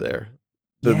pure there.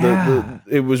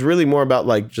 It was really more about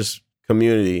like just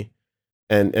community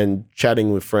and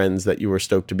chatting with friends that you were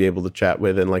stoked to be able to chat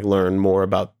with and like learn more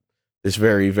about this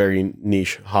very, very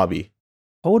niche hobby.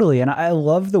 Totally. And I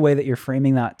love the way that you're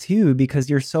framing that too, because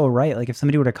you're so right. Like if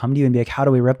somebody were to come to you and be like, how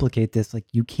do we replicate this? Like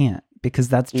you can't, because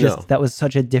that was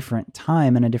such a different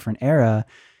time and a different era.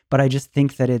 But I just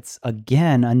think that it's,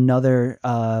 again, another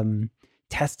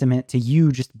testament to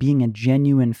you just being a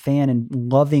genuine fan and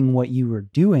loving what you were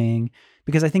doing.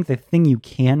 Because I think the thing you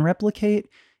can replicate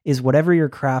is whatever your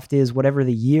craft is, whatever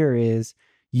the year is,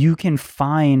 you can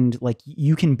find, like,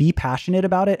 you can be passionate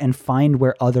about it and find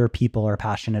where other people are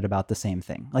passionate about the same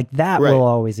thing. Like that will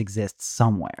always exist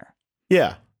somewhere.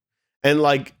 Yeah. And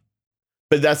like,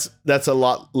 but that's a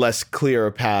lot less clear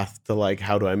a path to like,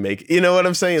 how do I make, you know what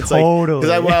I'm saying? It's totally.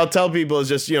 Like, because what I'll tell people is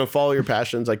just, follow your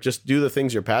passions, like just do the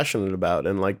things you're passionate about,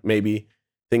 and like maybe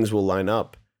things will line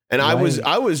up. And I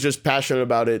was just passionate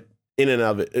about it in and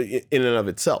of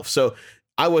itself. So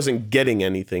I wasn't getting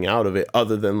anything out of it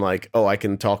other than like, oh, I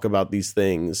can talk about these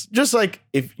things. Just like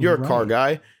if you're a car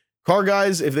guy, car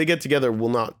guys, if they get together, will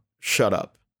not shut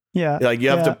up. Yeah. Like you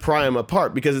have yeah. to pry them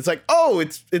apart because it's like, oh,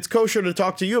 it's kosher to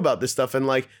talk to you about this stuff, and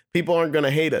like people aren't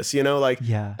gonna hate us, you know, like.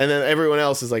 Yeah. And then everyone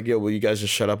else is like, yo, well, you guys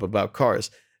just shut up about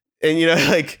cars, and you know,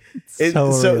 like So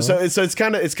real. so it's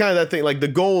kind of that thing. Like the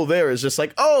goal there is just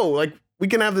like, oh, like we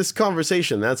can have this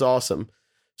conversation. That's awesome.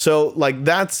 So like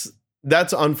that's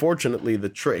unfortunately the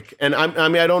trick. And I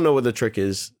mean I don't know what the trick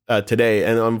is today,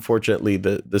 and unfortunately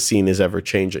the scene is ever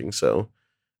changing. So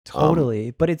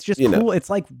Totally. But it's just you cool. know. It's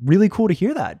like really cool to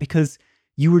hear that because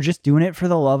you were just doing it for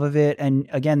the love of it. And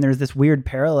again, there's this weird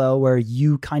parallel where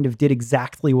you kind of did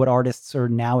exactly what artists are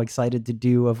now excited to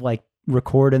do of like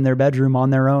record in their bedroom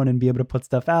on their own and be able to put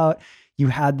stuff out. You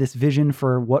had this vision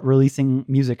for what releasing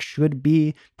music should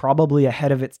be, probably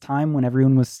ahead of its time when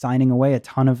everyone was signing away a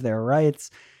ton of their rights.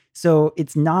 So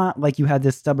it's not like you had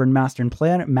this stubborn master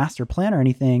plan or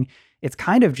anything. It's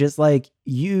kind of just like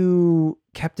you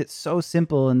kept it so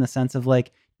simple in the sense of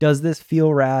like, does this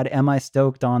feel rad? Am I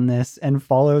stoked on this? And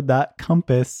followed that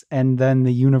compass. And then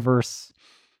the universe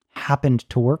happened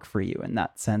to work for you in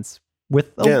that sense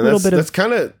with a little bit of. It's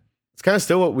kind of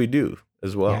still what we do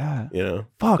as well. Yeah. You know,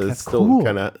 Fuck, so that's cool.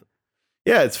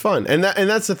 Yeah, it's fun. And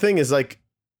that's the thing is like,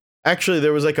 actually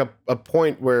there was like a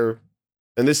point where,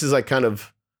 and this is like kind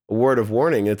of a word of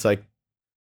warning. It's like,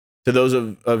 to those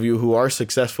of you who are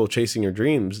successful chasing your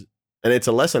dreams, and it's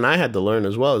a lesson I had to learn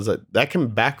as well, is that can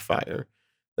backfire.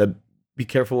 That be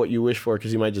careful what you wish for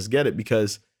because you might just get it.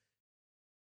 Because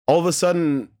all of a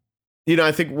sudden, you know,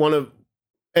 I think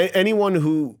anyone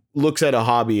who looks at a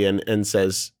hobby and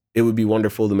says it would be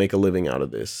wonderful to make a living out of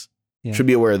this should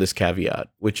be aware of this caveat,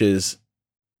 which is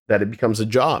that it becomes a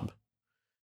job.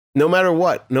 No matter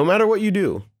what you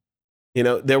do, you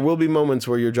know, there will be moments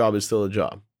where your job is still a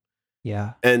job.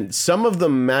 Yeah. And some of the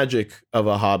magic of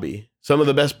a hobby, some of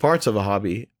the best parts of a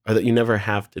hobby are that you never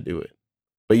have to do it,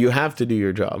 but you have to do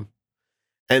your job.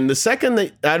 And the second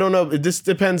that, I don't know, this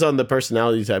depends on the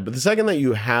personality type, but the second that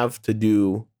you have to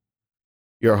do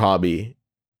your hobby,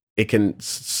 it can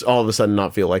all of a sudden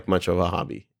not feel like much of a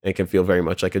hobby. It can feel very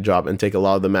much like a job and take a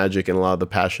lot of the magic and a lot of the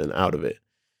passion out of it.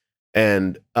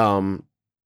 And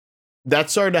that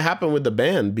started to happen with the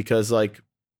band because like,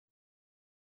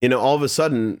 you know, all of a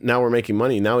sudden now we're making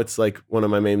money. Now it's like one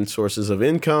of my main sources of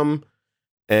income,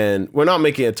 and we're not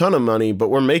making a ton of money, but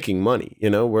we're making money. You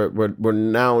know, we're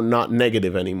now not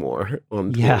negative anymore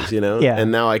on tours. You know,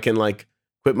 and now I can like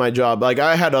quit my job. Like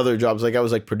I had other jobs, like I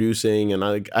was like producing, and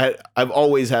I've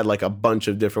always had like a bunch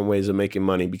of different ways of making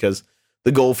money because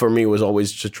the goal for me was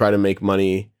always to try to make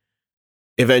money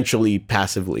eventually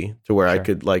passively to where I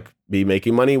could like be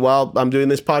making money while I'm doing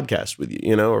this podcast with you,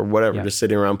 you know, or whatever, just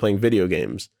sitting around playing video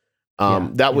games.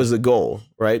 That was the goal,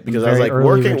 right? Because I was like,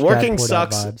 working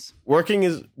sucks.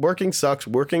 Working sucks.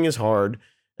 Working is hard.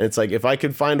 And it's like, if I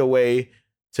could find a way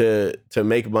to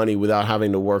make money without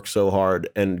having to work so hard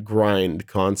and grind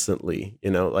constantly, you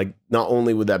know, like not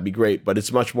only would that be great, but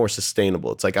it's much more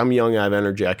sustainable. It's like, I'm young, I have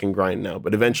energy, I can grind now,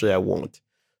 but eventually I won't.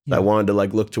 So I wanted to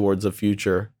like look towards the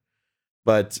future.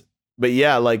 But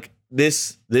yeah, like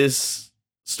this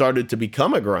started to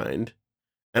become a grind,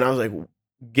 and I was like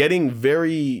getting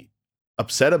very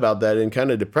upset about that and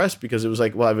kind of depressed because it was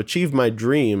like, well, I've achieved my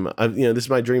dream. This is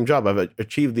my dream job. I've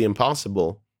achieved the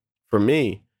impossible for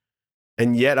me,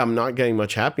 and yet I'm not getting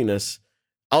much happiness.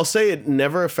 I'll say it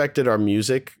never affected our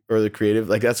music or the creative.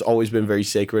 Like that's always been very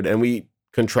sacred, and we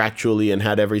contractually and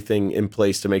had everything in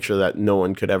place to make sure that no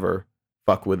one could ever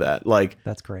fuck with that. Like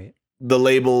that's great. The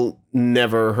label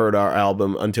never heard our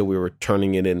album until we were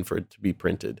turning it in for it to be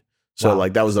printed. So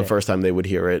like that was the first time they would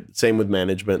hear it. Same with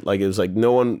management. Like it was like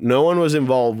no one was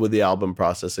involved with the album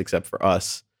process except for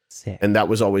us. Sick. And that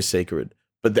was always sacred.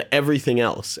 But the everything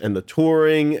else and the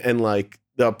touring and like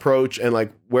the approach and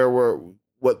like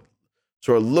what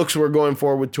sort of looks we're going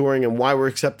for with touring and why we're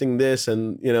accepting this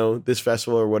and, you know, this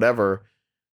festival or whatever,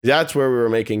 that's where we were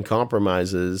making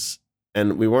compromises.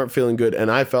 And we weren't feeling good.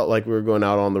 And I felt like we were going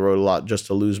out on the road a lot just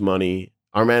to lose money.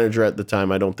 Our manager at the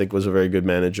time, I don't think was a very good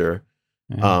manager.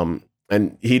 Mm-hmm.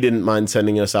 And he didn't mind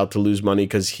sending us out to lose money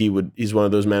because he's one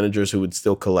of those managers who would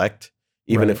still collect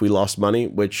even if we lost money,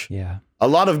 which a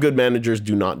lot of good managers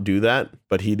do not do that,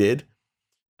 but he did.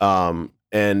 And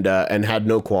had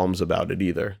no qualms about it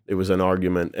either. It was an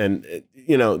argument. And,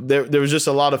 you know, there was just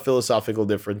a lot of philosophical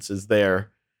differences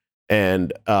there.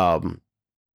 And,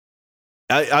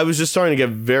 I was just starting to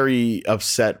get very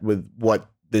upset with what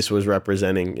this was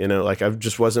representing, you know, like I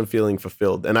just wasn't feeling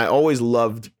fulfilled. And I always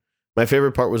loved, my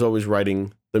favorite part was always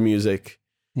writing the music.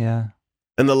 Yeah.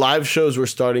 And the live shows were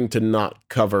starting to not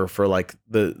cover for like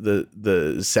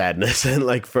the sadness and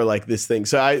like for like this thing.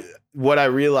 So what I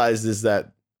realized is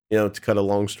that, you know, to cut a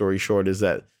long story short, is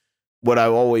that what I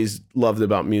always loved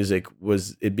about music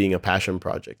was it being a passion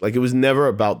project. Like, it was never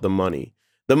about the money.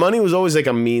 The money was always like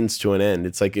a means to an end.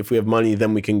 It's like, if we have money,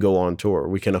 then we can go on tour.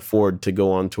 We can afford to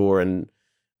go on tour, and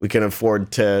we can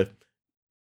afford to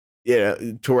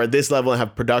tour at this level and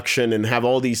have production and have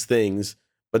all these things.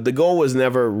 But the goal was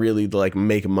never really to like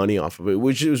make money off of it,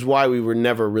 which is why we were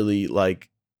never really like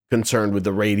concerned with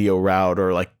the radio route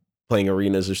or like playing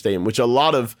arenas or stadium, which a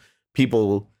lot of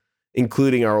people,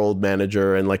 including our old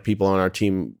manager and like people on our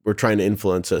team, were trying to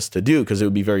influence us to do because it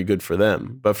would be very good for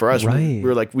them. But for us, we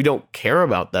were like, we don't care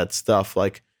about that stuff.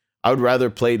 Like, I would rather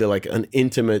play to like an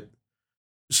intimate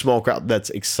small crowd that's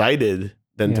excited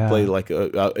than to play like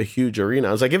a huge arena.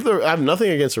 I was like, I have nothing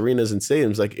against arenas and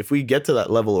stadiums. Like, if we get to that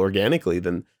level organically,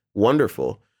 then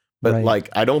wonderful. But like,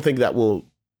 I don't think that will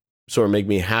sort of make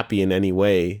me happy in any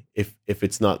way if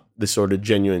it's not this sort of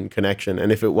genuine connection,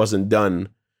 and if it wasn't done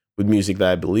with music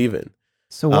that I believe in.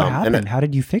 So what happened? How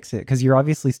did you fix it? Because you're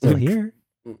obviously still here.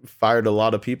 Fired a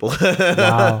lot of people.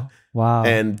 Wow.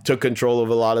 And took control of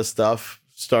a lot of stuff.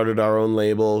 Started our own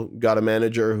label. Got a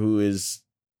manager who is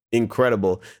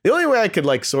incredible. The only way I could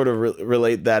like sort of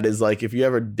relate that is like, if you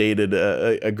ever dated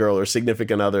a girl or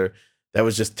significant other that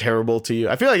was just terrible to you.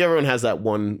 I feel like everyone has that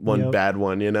one bad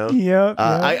one, you know? Yeah.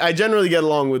 I generally get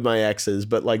along with my exes,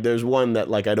 but like, there's one that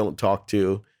like I don't talk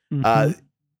to. Mm-hmm.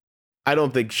 I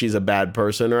don't think she's a bad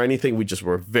person or anything. We just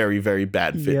were very, very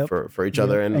bad fit for each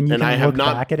other. And you can I have look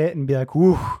not back at it and be like,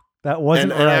 "Whew, that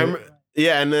wasn't right."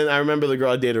 And then I remember the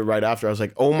girl I dated right after. I was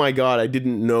like, "Oh my God, I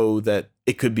didn't know that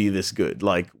it could be this good."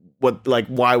 Like,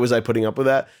 why was I putting up with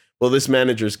that? Well, this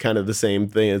manager's kind of the same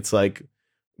thing. It's like,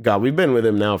 God, we've been with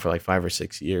him now for like 5 or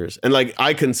 6 years. And like,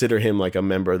 I consider him like a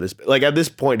member of this. Like, at this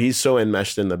point, he's so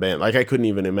enmeshed in the band. Like, I couldn't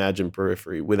even imagine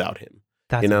Periphery without him.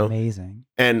 That's amazing.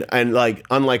 And like,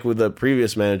 unlike with the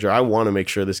previous manager, I want to make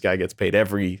sure this guy gets paid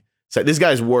this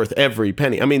guy's worth every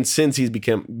penny. I mean, since he's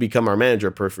become our manager,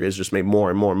 Periphery has just made more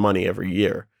and more money every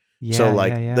year. Yeah, so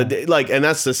like and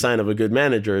that's the sign of a good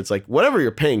manager. It's like, whatever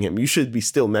you're paying him, you should be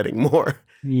still netting more.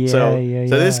 So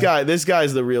this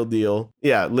guy's the real deal.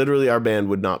 Yeah, literally, our band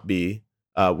would not be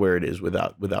where it is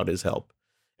without his help.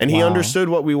 And he understood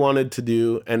what we wanted to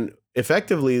do, and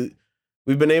effectively,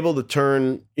 we've been able to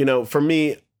turn. For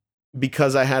me,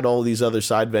 because I had all these other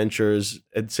side ventures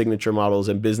and signature models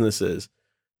and businesses.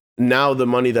 Now the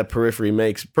money that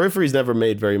Periphery's never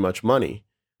made very much money,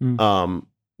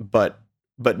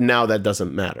 but now that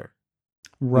doesn't matter.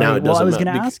 Right. Well, I was going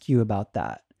to ask you about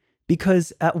that.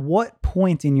 Because at what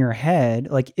point in your head,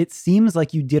 like, it seems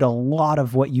like you did a lot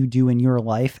of what you do in your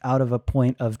life out of a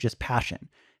point of just passion.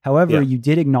 However, you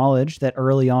did acknowledge that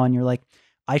early on, you're like,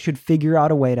 I should figure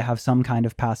out a way to have some kind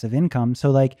of passive income.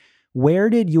 So like, where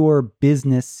did your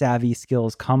business savvy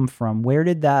skills come from? Where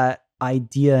did that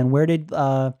idea, and where did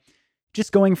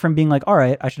just going from being like, all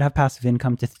right, I should have passive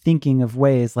income, to thinking of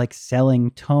ways like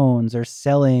selling tones or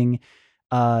selling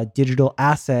digital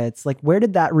assets, like, where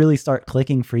did that really start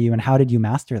clicking for you, and how did you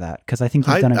master that? Because I think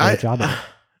you've done a great job of it.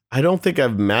 I don't think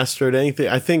I've mastered anything.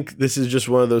 I think this is just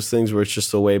one of those things where it's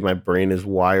just the way my brain is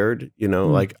wired.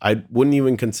 Like, I wouldn't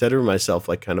even consider myself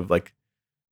like kind of like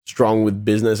strong with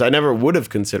business. I never would have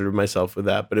considered myself with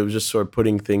that, but it was just sort of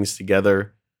putting things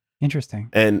together. Interesting.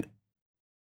 And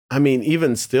I mean,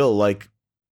 even still, like,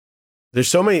 there's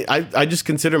so many. I just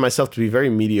consider myself to be very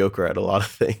mediocre at a lot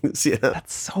of things.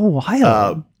 That's so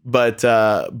wild. But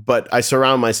I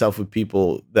surround myself with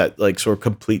people that like sort of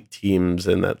complete teams,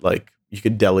 and that like you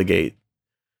could delegate.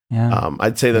 Yeah.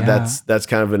 I'd say that's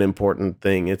kind of an important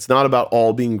thing. It's not about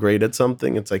all being great at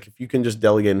something. It's like, if you can just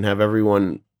delegate and have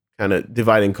everyone kind of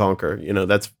divide and conquer,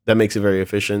 that makes it very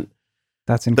efficient.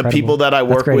 That's incredible. The people that I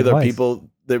work with are people.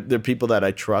 They're people that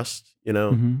I trust.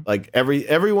 Like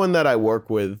everyone that I work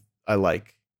with, I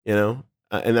like, and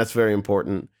that's very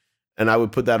important. And I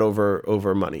would put that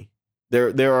over money.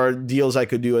 There are deals I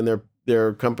could do, and there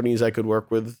are companies I could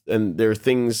work with, and there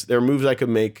are moves I could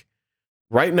make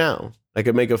right now. I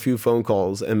could make a few phone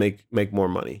calls and make more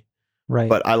money. Right.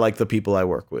 But I like the people I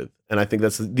work with, and I think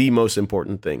that's the most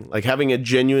important thing. Like, having a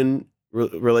genuine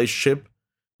relationship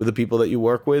with the people that you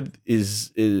work with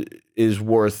is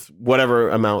worth whatever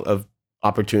amount of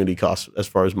opportunity costs as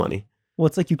far as money. Well,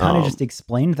 it's like you kind of just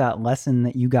explained that lesson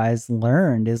that you guys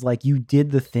learned, is like, you did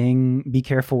the thing, be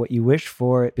careful what you wish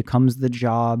for, it becomes the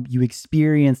job. You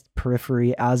experienced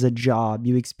Periphery as a job.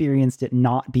 You experienced it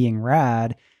not being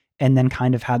rad, and then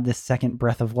kind of had this second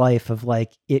breath of life of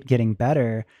like it getting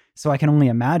better. So I can only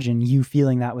imagine you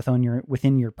feeling that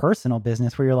within your personal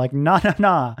business, where you're like,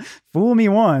 nah, fool me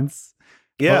once.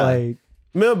 Yeah.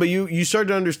 But you start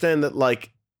to understand that,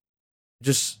 like,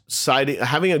 just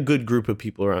having a good group of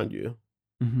people around you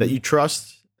that you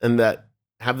trust and that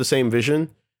have the same vision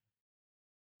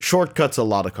shortcuts a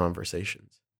lot of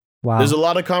conversations. Wow. There's a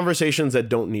lot of conversations that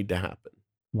don't need to happen.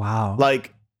 Wow.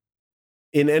 Like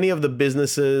in any of the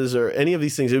businesses or any of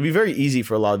these things, it would be very easy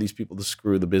for a lot of these people to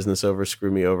screw the business over,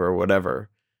 screw me over, or whatever.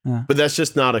 Yeah. But that's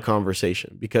just not a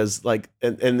conversation because like,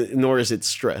 and nor is it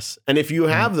stress. And if you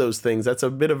have those things, that's a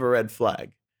bit of a red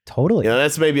flag. Totally. You know,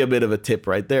 that's maybe a bit of a tip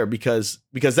right there because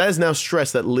that is now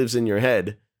stress that lives in your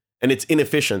head and it's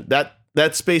inefficient.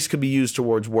 That space could be used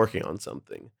towards working on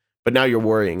something, but now you're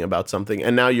worrying about something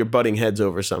and now you're butting heads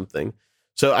over something.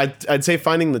 So I'd say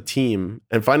finding the team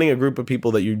and finding a group of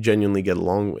people that you genuinely get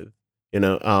along with, you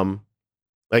know,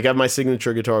 like I have my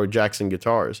signature guitar with Jackson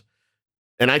Guitars.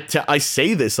 And I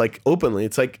say this like openly.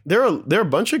 It's like there are a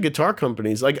bunch of guitar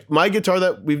companies. Like my guitar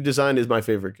that we've designed is my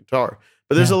favorite guitar.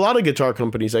 But there's a lot of guitar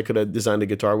companies I could have designed a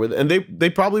guitar with, and they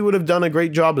probably would have done a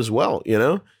great job as well, you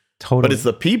know? Totally. But it's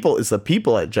the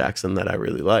people at Jackson that I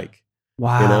really like.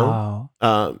 Wow. You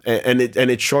know? And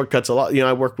it shortcuts a lot. You know,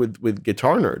 I work with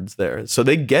guitar nerds there. So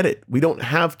they get it. We don't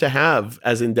have to have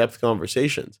as in-depth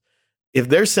conversations. If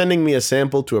they're sending me a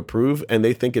sample to approve and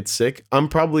they think it's sick, I'm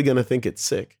probably going to think it's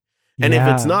sick. And if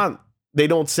it's not, they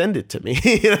don't send it to me.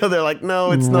 You know, they're like,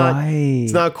 no, it's not.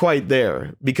 It's not quite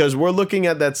there because we're looking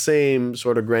at that same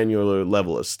sort of granular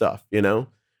level of stuff, you know,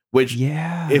 which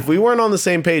if we weren't on the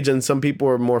same page and some people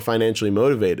are more financially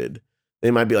motivated,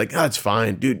 they might be like, oh, it's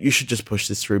fine, dude, you should just push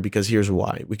this through because here's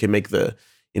why. We can make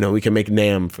we can make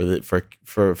NAMM for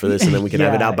this and then we can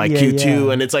have it out by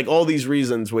Q2. And it's like all these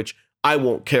reasons, which I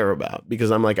won't care about because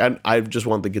I'm like, I just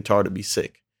want the guitar to be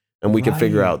sick. And we can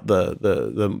figure out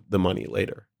the money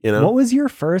later, you know? What was your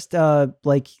first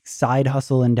like side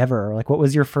hustle endeavor? Or like what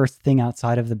was your first thing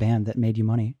outside of the band that made you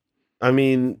money? I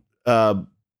mean, on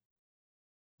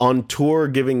tour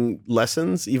giving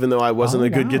lessons, even though I wasn't a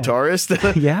good guitarist,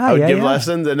 I would give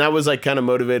lessons. And that was like kind of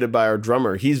motivated by our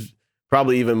drummer. He's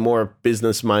probably even more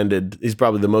business minded. He's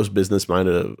probably the most business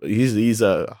minded. He's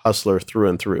a hustler through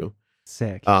and through.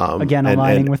 Sick. Again,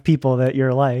 aligning with people that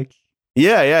you're like.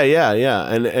 Yeah.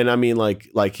 And I mean,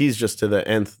 like he's just to the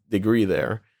nth degree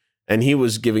there. And he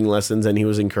was giving lessons and he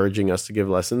was encouraging us to give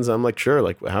lessons. I'm like, sure,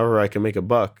 like however I can make a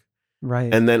buck.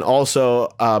 Right. And then also,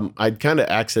 I'd kind of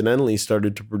accidentally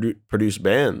started to produce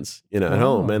bands, you know, at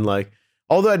home. And like,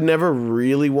 although I'd never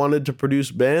really wanted to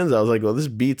produce bands, I was like, well, this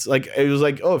beats like, it was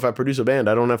like, oh, if I produce a band,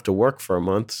 I don't have to work for a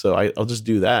month. So I'll just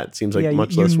do that. It seems like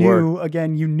much less work.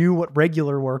 Again, you knew what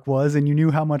regular work was and you knew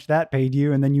how much that paid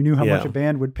you. And then you knew how much a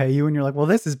band would pay you. And you're like, well,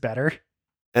 this is better.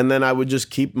 And then I would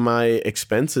just keep my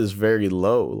expenses very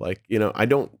low. Like, you know, I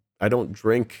don't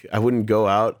drink. I wouldn't go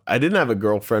out. I didn't have a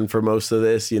girlfriend for most of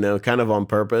this, you know, kind of on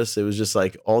purpose. It was just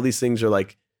like all these things are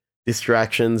like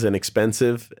distractions and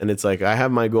expensive. And it's like, I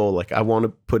have my goal. Like I want to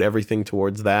put everything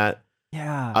towards that.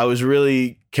 Yeah. I was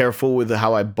really careful with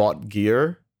how I bought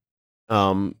gear.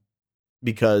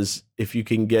 Because if you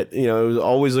can get, you know, I was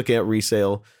always looking at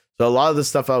resale. So a lot of the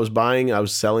stuff I was buying, I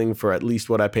was selling for at least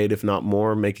what I paid, if not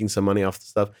more, making some money off the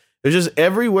stuff. It was just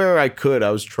everywhere I could, I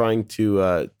was trying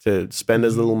to spend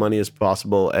as little money as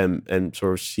possible and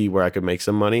sort of see where I could make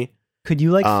some money. Could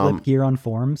you like flip gear on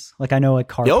forums? Like I know like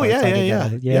car parts.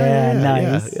 Yeah,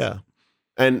 nice. Yeah.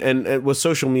 And with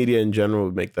social media in general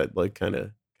would make that like kind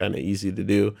of easy to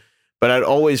do. But I'd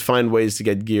always find ways to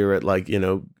get gear at like, you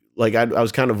know, like I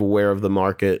was kind of aware of the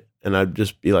market and I'd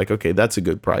just be like, okay, that's a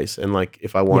good price. And like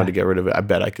if I wanted to get rid of it, I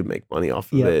bet I could make money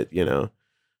off of it, you know.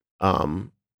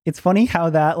 It's funny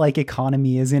how that like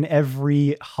economy is in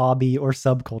every hobby or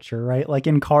subculture, right? Like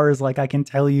in cars, like I can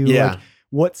tell you like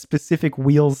what specific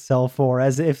wheels sell for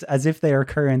as if they are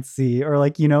currency or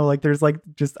like, you know, like there's like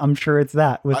just, I'm sure it's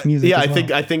that with music. Yeah.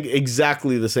 As I think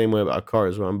exactly the same way about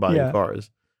cars when I'm buying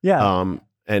cars. Yeah.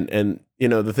 And you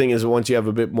know, the thing is once you have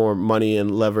a bit more money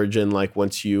and leverage and like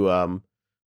once you,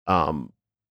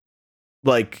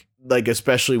 like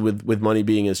especially with money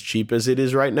being as cheap as it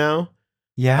is right now.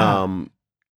 Yeah.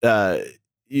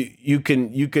 You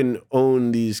can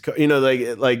own these, you know,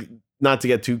 like not to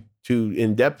get too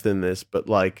in depth in this, but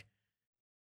like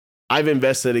I've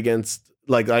invested against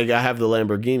like I have the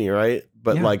Lamborghini, right?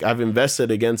 But like I've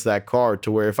invested against that car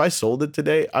to where if I sold it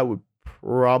today, I would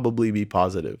probably be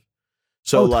positive.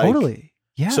 So totally.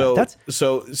 Yeah.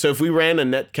 So if we ran a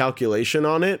net calculation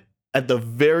on it, at the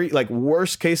very like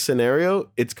worst case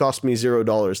scenario, it's cost me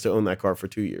 $0 to own that car for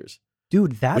 2 years.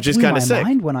 Dude, that blew my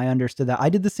mind when I understood that. I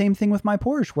did the same thing with my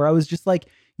Porsche where I was just like,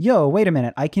 yo, wait a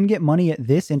minute. I can get money at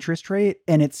this interest rate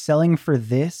and it's selling for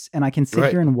this. And I can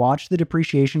sit here and watch the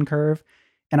depreciation curve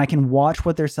and I can watch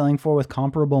what they're selling for with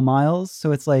comparable miles.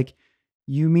 So it's like,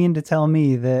 you mean to tell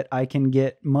me that I can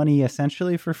get money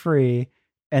essentially for free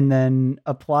and then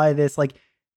apply this? Like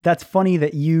That's funny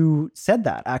that you said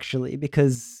that, actually,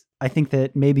 because I think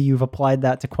that maybe you've applied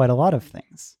that to quite a lot of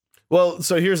things. Well,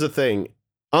 so here's the thing.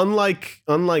 Unlike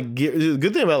gear, the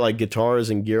good thing about like guitars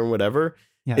and gear and whatever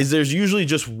is there's usually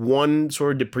just one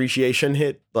sort of depreciation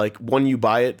hit, like when you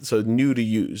buy it, so new to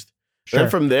used. Sure.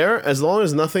 And from there, as long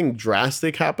as nothing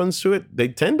drastic happens to it, they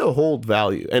tend to hold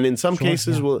value. And in some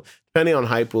cases, will, depending on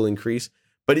hype, will increase.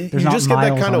 But you just get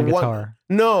that kind of one.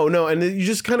 No, and you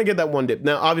just kind of get that one dip.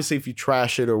 Now, obviously, if you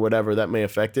trash it or whatever, that may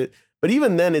affect it. But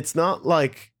even then, it's not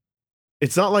like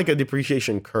a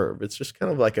depreciation curve. It's just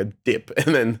kind of like a dip,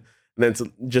 and then it's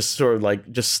just sort of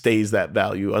like just stays that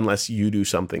value unless you do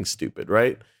something stupid,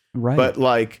 right? Right. But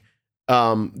like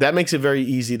that makes it very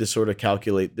easy to sort of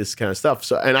calculate this kind of stuff.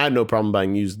 So, and I had no problem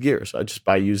buying used gear, so I just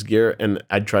buy used gear and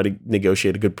I'd try to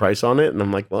negotiate a good price on it. And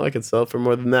I'm like, well, I could sell it for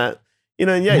more than that. You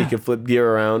know, and you can flip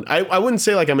gear around. I wouldn't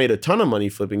say like I made a ton of money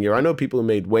flipping gear. I know people who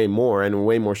made way more and were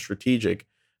way more strategic.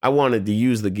 I wanted to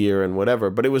use the gear and whatever,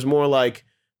 but it was more like,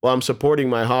 well, I'm supporting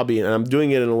my hobby and I'm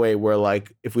doing it in a way where,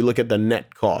 like, if we look at the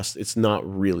net cost, it's not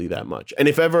really that much. And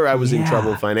if ever I was in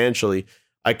trouble financially,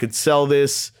 I could sell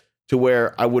this to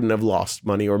where I wouldn't have lost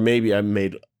money, or maybe I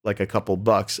made like a couple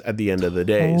bucks at the end of the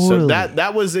day. So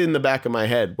that was in the back of my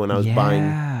head when I was buying,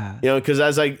 you know, because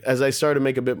as I started to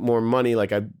make a bit more money,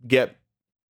 like I get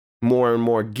more and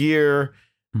more gear,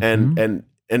 and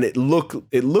it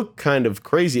looked kind of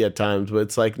crazy at times, but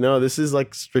it's like, no, this is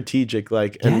like strategic,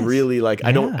 like, and really like,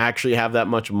 I don't actually have that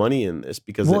much money in this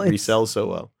because it resells so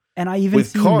well. And I even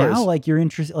see now, like, you're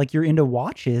interested, like you're into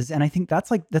watches. And I think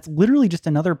that's literally just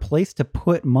another place to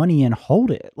put money and hold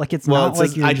it. Like, it's not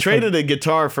like I traded a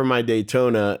guitar for my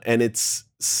Daytona, and it's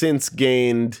since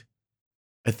gained,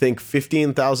 I think,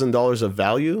 $15,000 of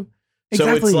value.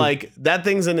 So it's like, that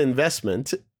thing's an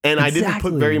investment. And I didn't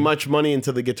put very much money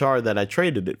into the guitar that I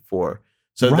traded it for.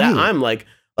 So that I'm like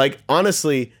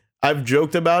honestly, I've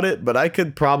joked about it, but I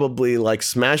could probably like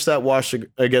smash that watch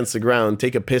against the ground,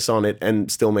 take a piss on it,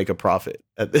 and still make a profit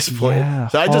at this point. Yeah,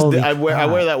 so I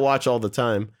wear that watch all the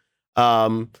time.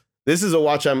 This is a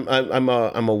watch. I'm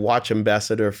a watch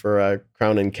ambassador for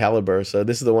Crown and Caliber. So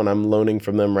this is the one I'm loaning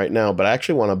from them right now. But I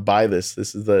actually want to buy this.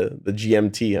 This is the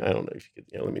GMT. I don't know if you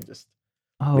could. Let me just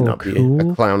not be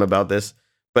a clown about this.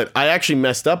 But I actually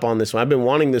messed up on this one. I've been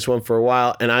wanting this one for a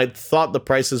while, and I thought the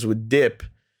prices would dip.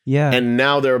 Yeah. And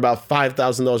now they're about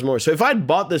 $5,000 more. So if I'd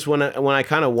bought this when I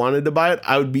kind of wanted to buy it,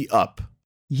 I would be up.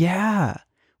 Yeah.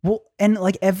 Well, and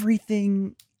like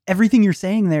everything you're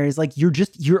saying there is like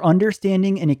you're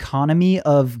understanding an economy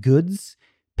of goods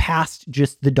past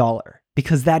just the dollar,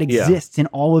 because that exists in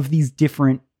all of these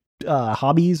different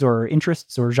hobbies or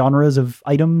interests or genres of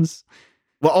items.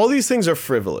 Well, all these things are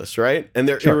frivolous, right? And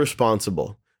they're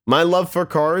irresponsible. My love for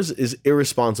cars is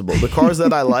irresponsible. The cars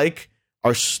that I like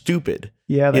are stupid.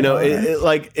 Yeah,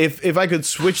 like if I could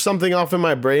switch something off in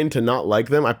my brain to not like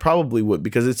them, I probably would,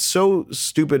 because it's so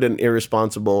stupid and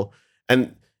irresponsible,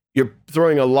 and you're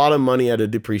throwing a lot of money at a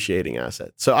depreciating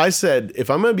asset. So I said,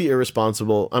 if I'm going to be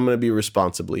irresponsible, I'm going to be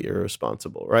responsibly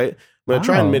irresponsible, right? I'm going to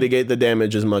try and mitigate the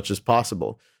damage as much as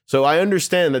possible. So I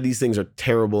understand that these things are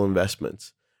terrible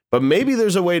investments, but maybe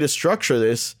there's a way to structure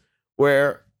this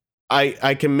where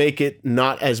I can make it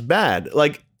not as bad.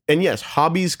 Like, and yes,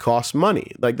 hobbies cost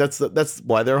money. Like that's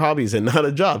why they're hobbies and not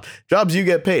a job. Jobs you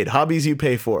get paid, hobbies you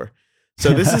pay for.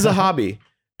 So this is a hobby.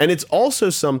 And it's also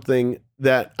something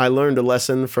that I learned a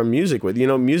lesson from music with.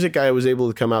 Music, I was able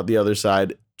to come out the other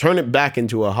side, turn it back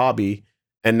into a hobby,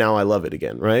 and now I love it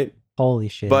again, right? Holy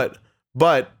shit. But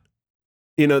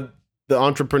the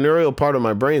entrepreneurial part of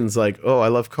my brain's like, oh, I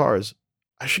love cars.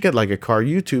 I should get like a car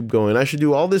YouTube going. I should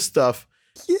do all this stuff.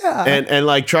 Yeah. And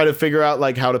like try to figure out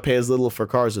like how to pay as little for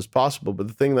cars as possible. But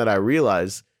the thing that I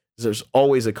realized is there's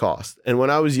always a cost. And when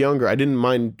I was younger, I didn't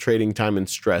mind trading time and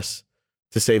stress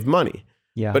to save money.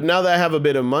 Yeah. But now that I have a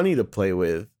bit of money to play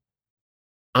with,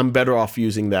 I'm better off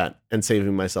using that and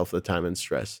saving myself the time and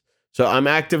stress. So I'm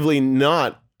actively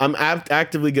going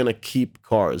to keep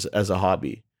cars as a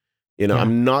hobby.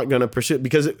 I'm not going to pursue it,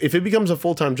 because if it becomes a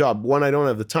full-time job, one, I don't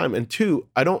have the time. And two,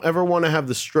 I don't ever want to have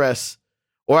the stress,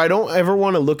 or I don't ever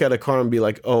want to look at a car and be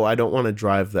like, oh, I don't want to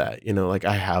drive that. Like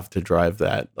I have to drive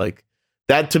that. Like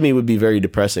that to me would be very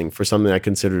depressing for something I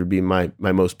consider to be my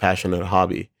most passionate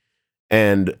hobby.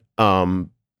 And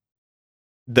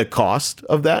the cost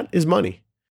of that is money.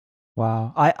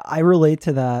 Wow. I relate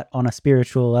to that on a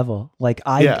spiritual level. Like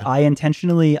I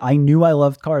knew I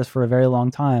loved cars for a very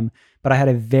long time, but I had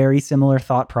a very similar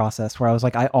thought process where I was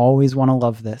like, I always want to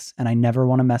love this and I never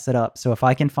want to mess it up. So if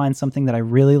I can find something that I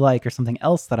really like or something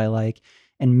else that I like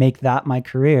and make that my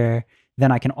career,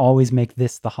 then I can always make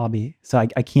this the hobby. So I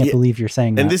can't believe you're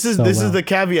saying that. And this is the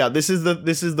caveat. This is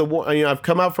the one, I've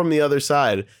come out from the other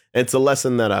side, and it's a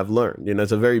lesson that I've learned.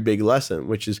 It's a very big lesson,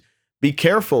 which is be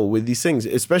careful with these things,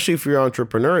 especially if you're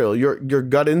entrepreneurial. Your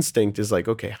gut instinct is like,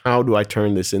 okay, how do I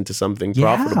turn this into something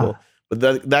profitable?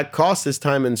 But that cost is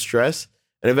time and stress.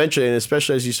 And eventually, and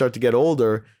especially as you start to get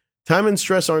older, time and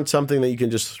stress aren't something that you can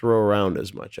just throw around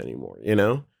as much anymore,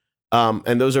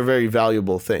 and those are very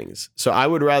valuable things. So I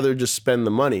would rather just spend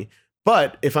the money.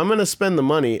 But if I'm going to spend the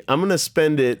money, I'm going to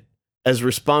spend it as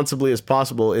responsibly as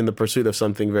possible in the pursuit of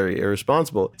something very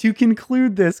irresponsible. To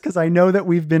conclude this, because I know that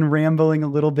we've been rambling a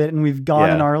little bit and we've gone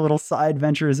in our little side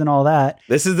ventures and all that.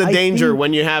 This is the danger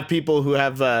when you have people who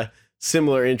have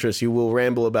similar interests. You will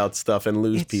ramble about stuff and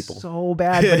lose people. It's so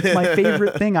bad, but it's my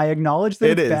favorite thing. I acknowledge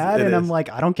that it's bad, and I'm like,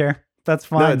 I don't care. That's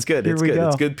fine. No, it's good. Here we go.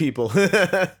 It's good people.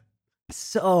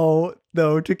 So,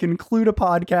 though, to conclude a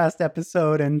podcast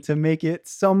episode and to make it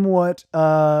somewhat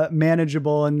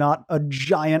manageable and not a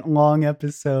giant long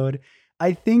episode,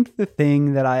 I think the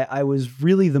thing that I was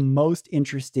really the most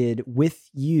interested with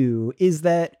you is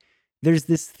that there's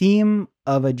this theme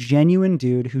of a genuine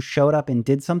dude who showed up and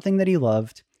did something that he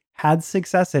loved, had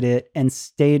success at it, and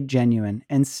stayed genuine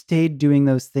and stayed doing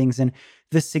those things. And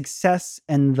the success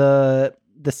and the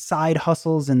side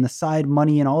hustles and the side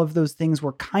money and all of those things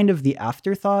were kind of the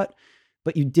afterthought,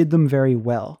 but you did them very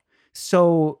well.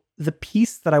 So the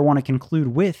piece that I want to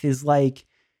conclude with is like,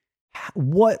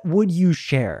 what would you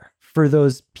share for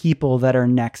those people that are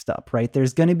next up, right?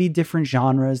 There's going to be different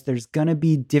genres. There's going to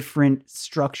be different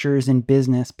structures in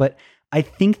business, but I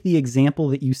think the example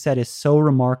that you said is so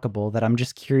remarkable that I'm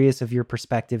just curious of your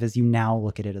perspective as you now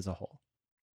look at it as a whole.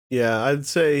 Yeah, I'd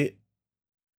say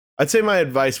my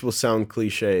advice will sound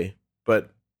cliche, but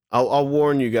I'll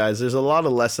warn you guys. There's a lot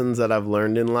of lessons that I've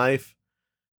learned in life,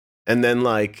 and then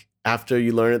like after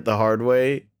you learn it the hard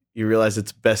way, you realize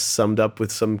it's best summed up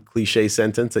with some cliche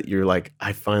sentence that you're like,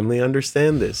 I finally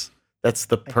understand this. That's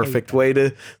the perfect way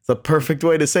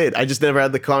to say it. I just never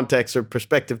had the context or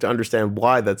perspective to understand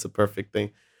why that's the perfect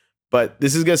thing. But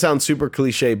this is gonna sound super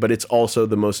cliche, but it's also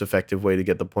the most effective way to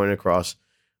get the point across,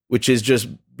 which is just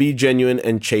be genuine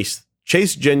and chase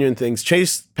genuine things,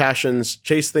 chase passions,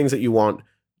 chase things that you want.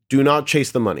 Do not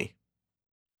chase the money.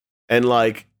 And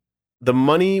like the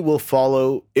money will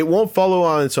follow, it won't follow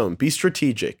on its own. Be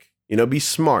strategic, be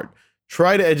smart.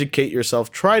 Try to educate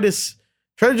yourself. Try to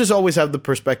just always have the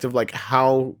perspective like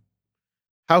how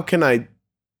can I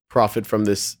profit from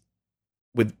this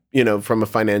with, from a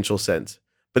financial sense.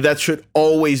 But that should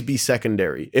always be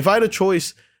secondary. If I had a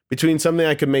choice between something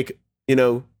I could make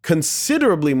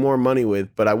considerably more money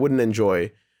with, but I wouldn't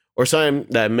enjoy, or something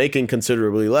that I'm making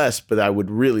considerably less, but I would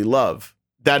really love,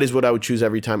 that is what I would choose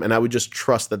every time. And I would just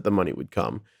trust that the money would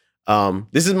come.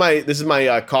 This is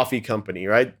my coffee company,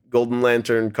 right? Golden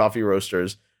Lantern Coffee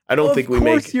Roasters. I don't think we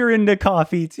make. Of course, you're into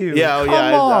coffee too. Yeah,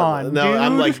 Come on, no, dude.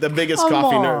 I'm like the biggest Come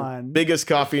coffee on. nerd. Biggest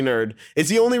coffee nerd. It's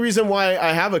the only reason why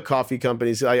I have a coffee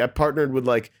company. So I partnered with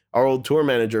like our old tour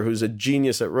manager, who's a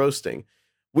genius at roasting.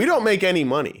 We don't make any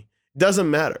money. Doesn't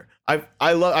matter.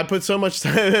 I put so much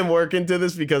time and work into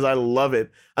this because I love it.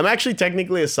 I'm actually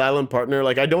technically a silent partner.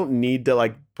 Like I don't need to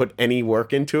like put any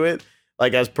work into it,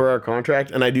 like as per our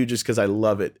contract, and I do just because I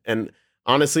love it. And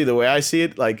honestly, the way I see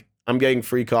it, like I'm getting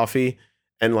free coffee,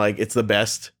 and like it's the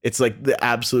best. It's like the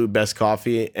absolute best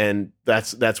coffee, and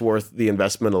that's worth the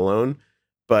investment alone.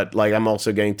 But like I'm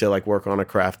also getting to like work on a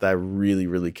craft that I really,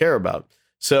 really care about.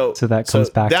 So that comes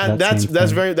back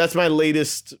to that's my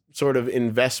latest sort of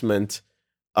investment.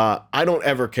 I don't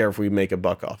ever care if we make a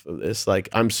buck off of this. Like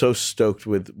I'm so stoked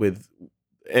with,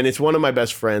 and it's one of my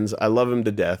best friends. I love him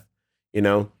to death.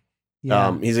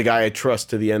 Yeah. He's a guy I trust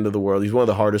to the end of the world. He's one of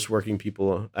the hardest working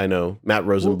people I know, Matt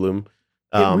Rosenblum.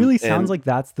 It really sounds like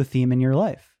that's the theme in your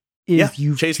life.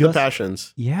 You chase the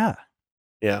passions. Yeah.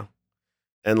 Yeah.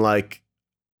 And like,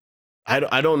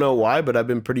 I don't know why, but I've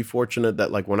been pretty fortunate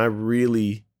that like when I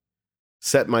really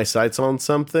set my sights on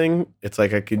something, it's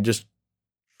like I can just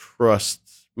trust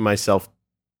myself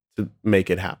to make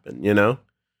it happen,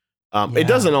 It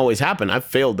doesn't always happen. I've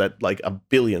failed at like a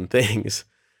billion things,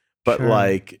 but Sure.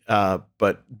 like,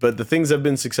 but the things that have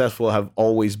been successful have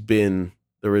always been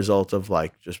the result of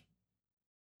like just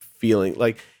feeling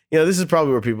like, this is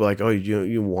probably where people are like, oh,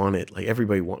 you want it. Like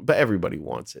everybody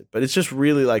wants it, but it's just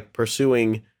really like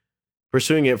pursuing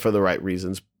it for the right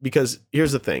reasons. Because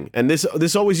here's the thing, and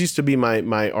this always used to be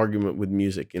my argument with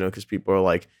music, because people are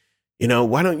like,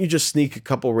 why don't you just sneak a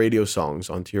couple radio songs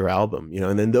onto your album,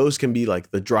 and then those can be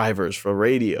like the drivers for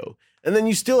radio, and then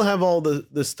you still have all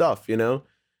the stuff, and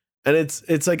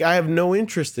it's like I have no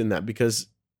interest in that because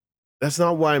that's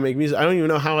not why I make music. I don't even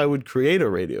know how I would create a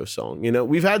radio song. You know,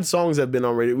 we've had songs that have been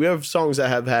on radio. We have songs that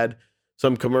have had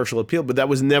some commercial appeal, but that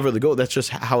was never the goal. That's just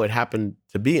how it happened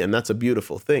to be. And that's a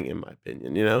beautiful thing, in my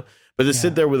opinion, you know? But to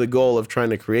sit there with a goal of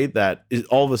trying to create that is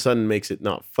all of a sudden makes it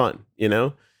not fun, you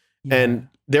know? Yeah. And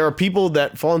there are people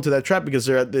that fall into that trap because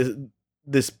they're at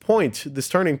this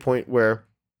turning point where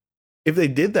if they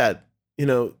did that, you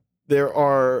know, there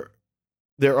are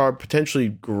potentially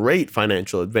great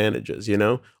financial advantages, you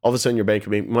know? All of a sudden your bank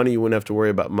can make money. You wouldn't have to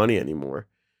worry about money anymore.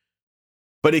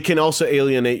 But it can also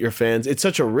alienate your fans. It's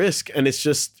such a risk. And it's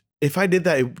just, if I did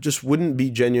that, it just wouldn't be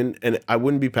genuine and I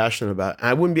wouldn't be passionate about it.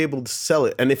 I wouldn't be able to sell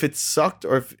it. And if it sucked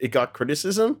or if it got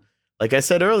criticism, like I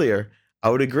said earlier,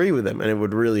 I would agree with them and it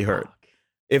would really hurt.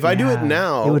 If I do it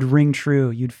now, it would ring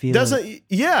true. You'd feel it.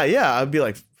 Yeah. I'd be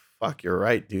like, fuck, you're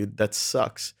right, dude. That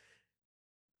sucks.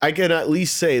 I can at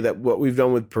least say that what we've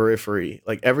done with Periphery,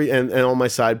 like and all my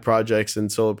side projects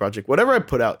and solo project, whatever I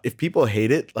put out, if people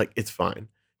hate it, like it's fine.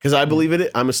 Because I believe in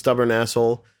it. I'm a stubborn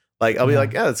asshole. Like I'll be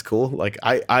like, yeah, that's cool. Like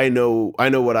I know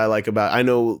what I like about it. I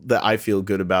know that I feel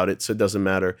good about it, so it doesn't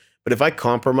matter. But if I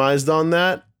compromised on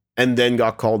that and then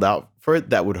got called out for it,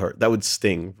 that would hurt. That would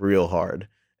sting real hard.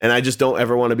 And I just don't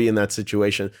ever want to be in that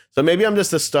situation. So maybe I'm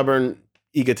just a stubborn,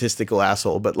 egotistical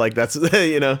asshole. But like that's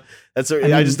you know, I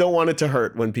just don't want it to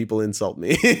hurt when people insult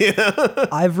me. You know?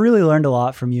 I've really learned a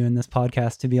lot from you in this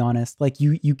podcast, to be honest. Like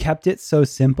you kept it so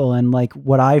simple, and like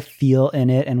what I feel in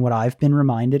it and what I've been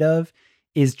reminded of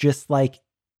is just like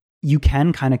you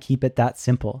can kind of keep it that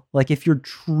simple. Like if you're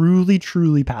truly,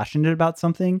 truly passionate about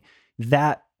something,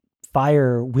 that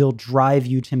fire will drive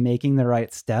you to making the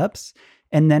right steps.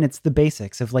 And then it's the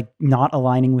basics of like not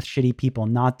aligning with shitty people,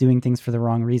 not doing things for the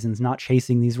wrong reasons, not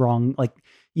chasing these wrong, like,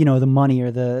 you know, the money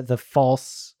or the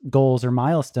false goals or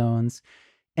milestones.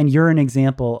 And you're an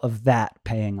example of that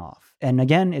paying off. And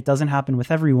again, it doesn't happen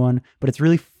with everyone, but it's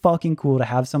really fucking cool to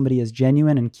have somebody as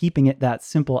genuine and keeping it that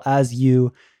simple as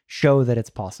you show that it's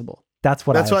possible. That's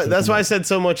why I said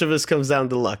so much of this comes down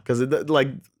to luck, because like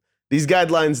these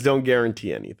guidelines don't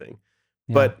guarantee anything.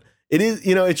 Yeah. But it is,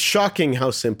 you know, it's shocking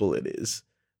how simple it is.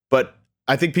 But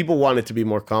I think people want it to be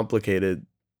more complicated.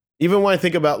 Even when I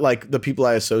think about like the people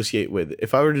I associate with,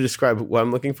 if I were to describe what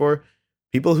I'm looking for,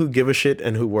 people who give a shit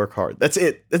and who work hard. That's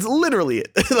it. That's literally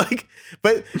it. Like,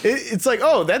 but it's like,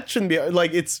 oh, that shouldn't be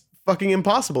like, it's fucking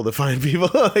impossible to find people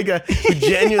like who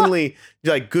genuinely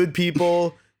like good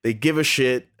people. They give a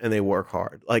shit and they work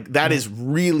hard. Like that is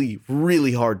really,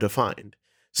 really hard to find.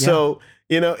 So,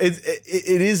 you know,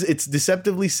 it's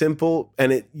deceptively simple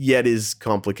and it yet is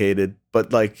complicated,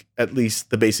 but like at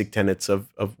least the basic tenets of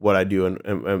what I do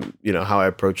and you know, how I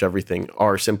approach everything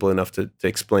are simple enough to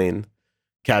explain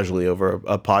casually over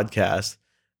a podcast.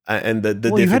 And the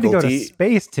difficulty, you had to go to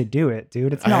space to do it,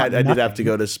 dude. It's not I did have to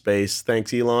go to space.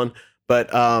 Thanks, Elon.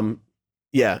 But I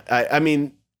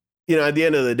mean, you know, at the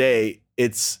end of the day,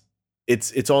 it's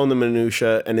all in the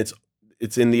minutia and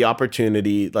it's in the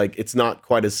opportunity. Like it's not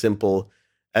quite as simple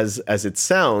as it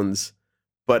sounds,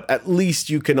 but at least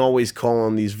you can always call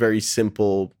on these very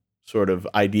simple sort of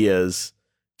ideas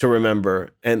to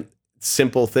remember, and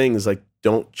simple things like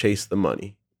don't chase the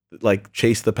money, like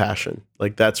chase the passion.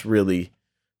 Like that's really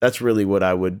what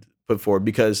I would put forward,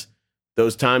 because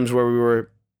those times where we were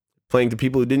playing to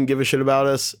people who didn't give a shit about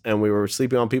us and we were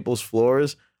sleeping on people's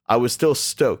floors, I was still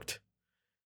stoked.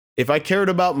 If I cared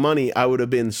about money, I would have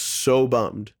been so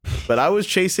bummed, but I was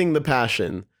chasing the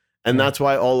passion. And that's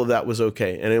why all of that was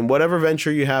okay. And in whatever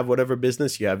venture you have, whatever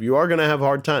business you have, you are going to have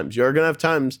hard times. You are going to have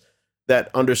times that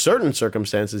under certain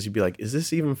circumstances, you'd be like, is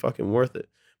this even fucking worth it?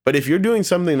 But if you're doing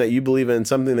something that you believe in,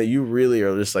 something that you really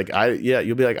are just like,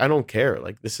 you'll be like, I don't care.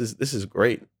 Like, this is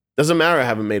great. Doesn't matter. I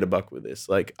haven't made a buck with this.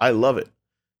 Like, I love it.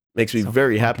 Makes me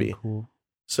very happy. Cool.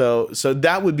 So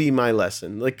that would be my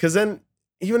lesson. Like, cause then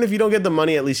even if you don't get the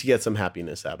money, at least you get some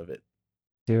happiness out of it.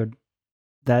 Dude,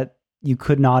 that you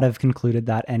could not have concluded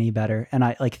that any better. And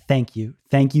I like, thank you.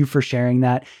 Thank you for sharing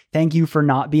that. Thank you for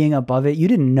not being above it. You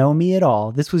didn't know me at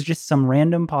all. This was just some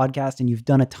random podcast and you've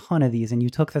done a ton of these and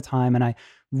you took the time. And I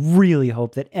really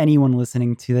hope that anyone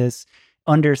listening to this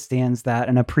understands that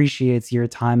and appreciates your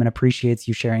time and appreciates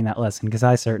you sharing that lesson, because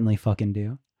I certainly fucking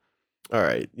do. All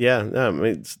right. Yeah. I mean,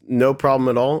 it's no problem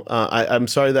at all. I'm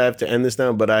sorry that I have to end this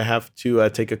now, but I have to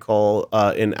take a call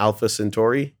in Alpha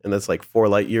Centauri, and that's like 4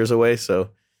 light years away. So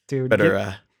dude,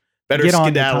 better get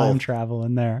skedaddle. On the time travel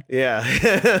in there.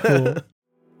 Yeah. Cool.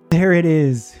 There it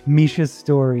is, Misha's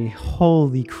story.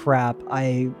 Holy crap.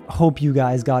 I hope you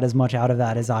guys got as much out of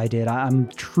that as I did. I'm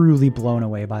truly blown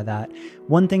away by that.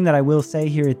 One thing that I will say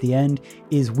here at the end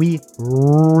is we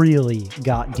really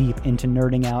got deep into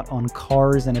nerding out on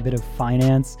cars and a bit of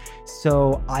finance.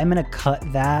 So I'm going to cut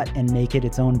that and make it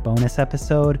its own bonus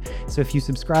episode. So if you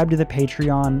subscribe to the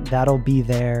Patreon, that'll be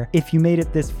there. If you made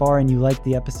it this far and you liked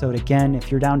the episode, again, if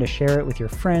you're down to share it with your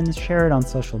friends, share it on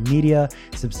social media,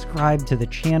 subscribe to the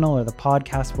channel or the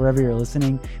podcast, wherever you're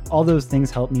listening. All those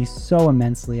things help me so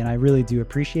immensely, and I really do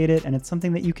appreciate it. And it's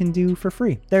something that you can do for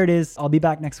free. There it is. I'll be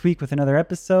back next week with another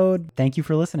episode. Thank you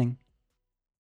for listening.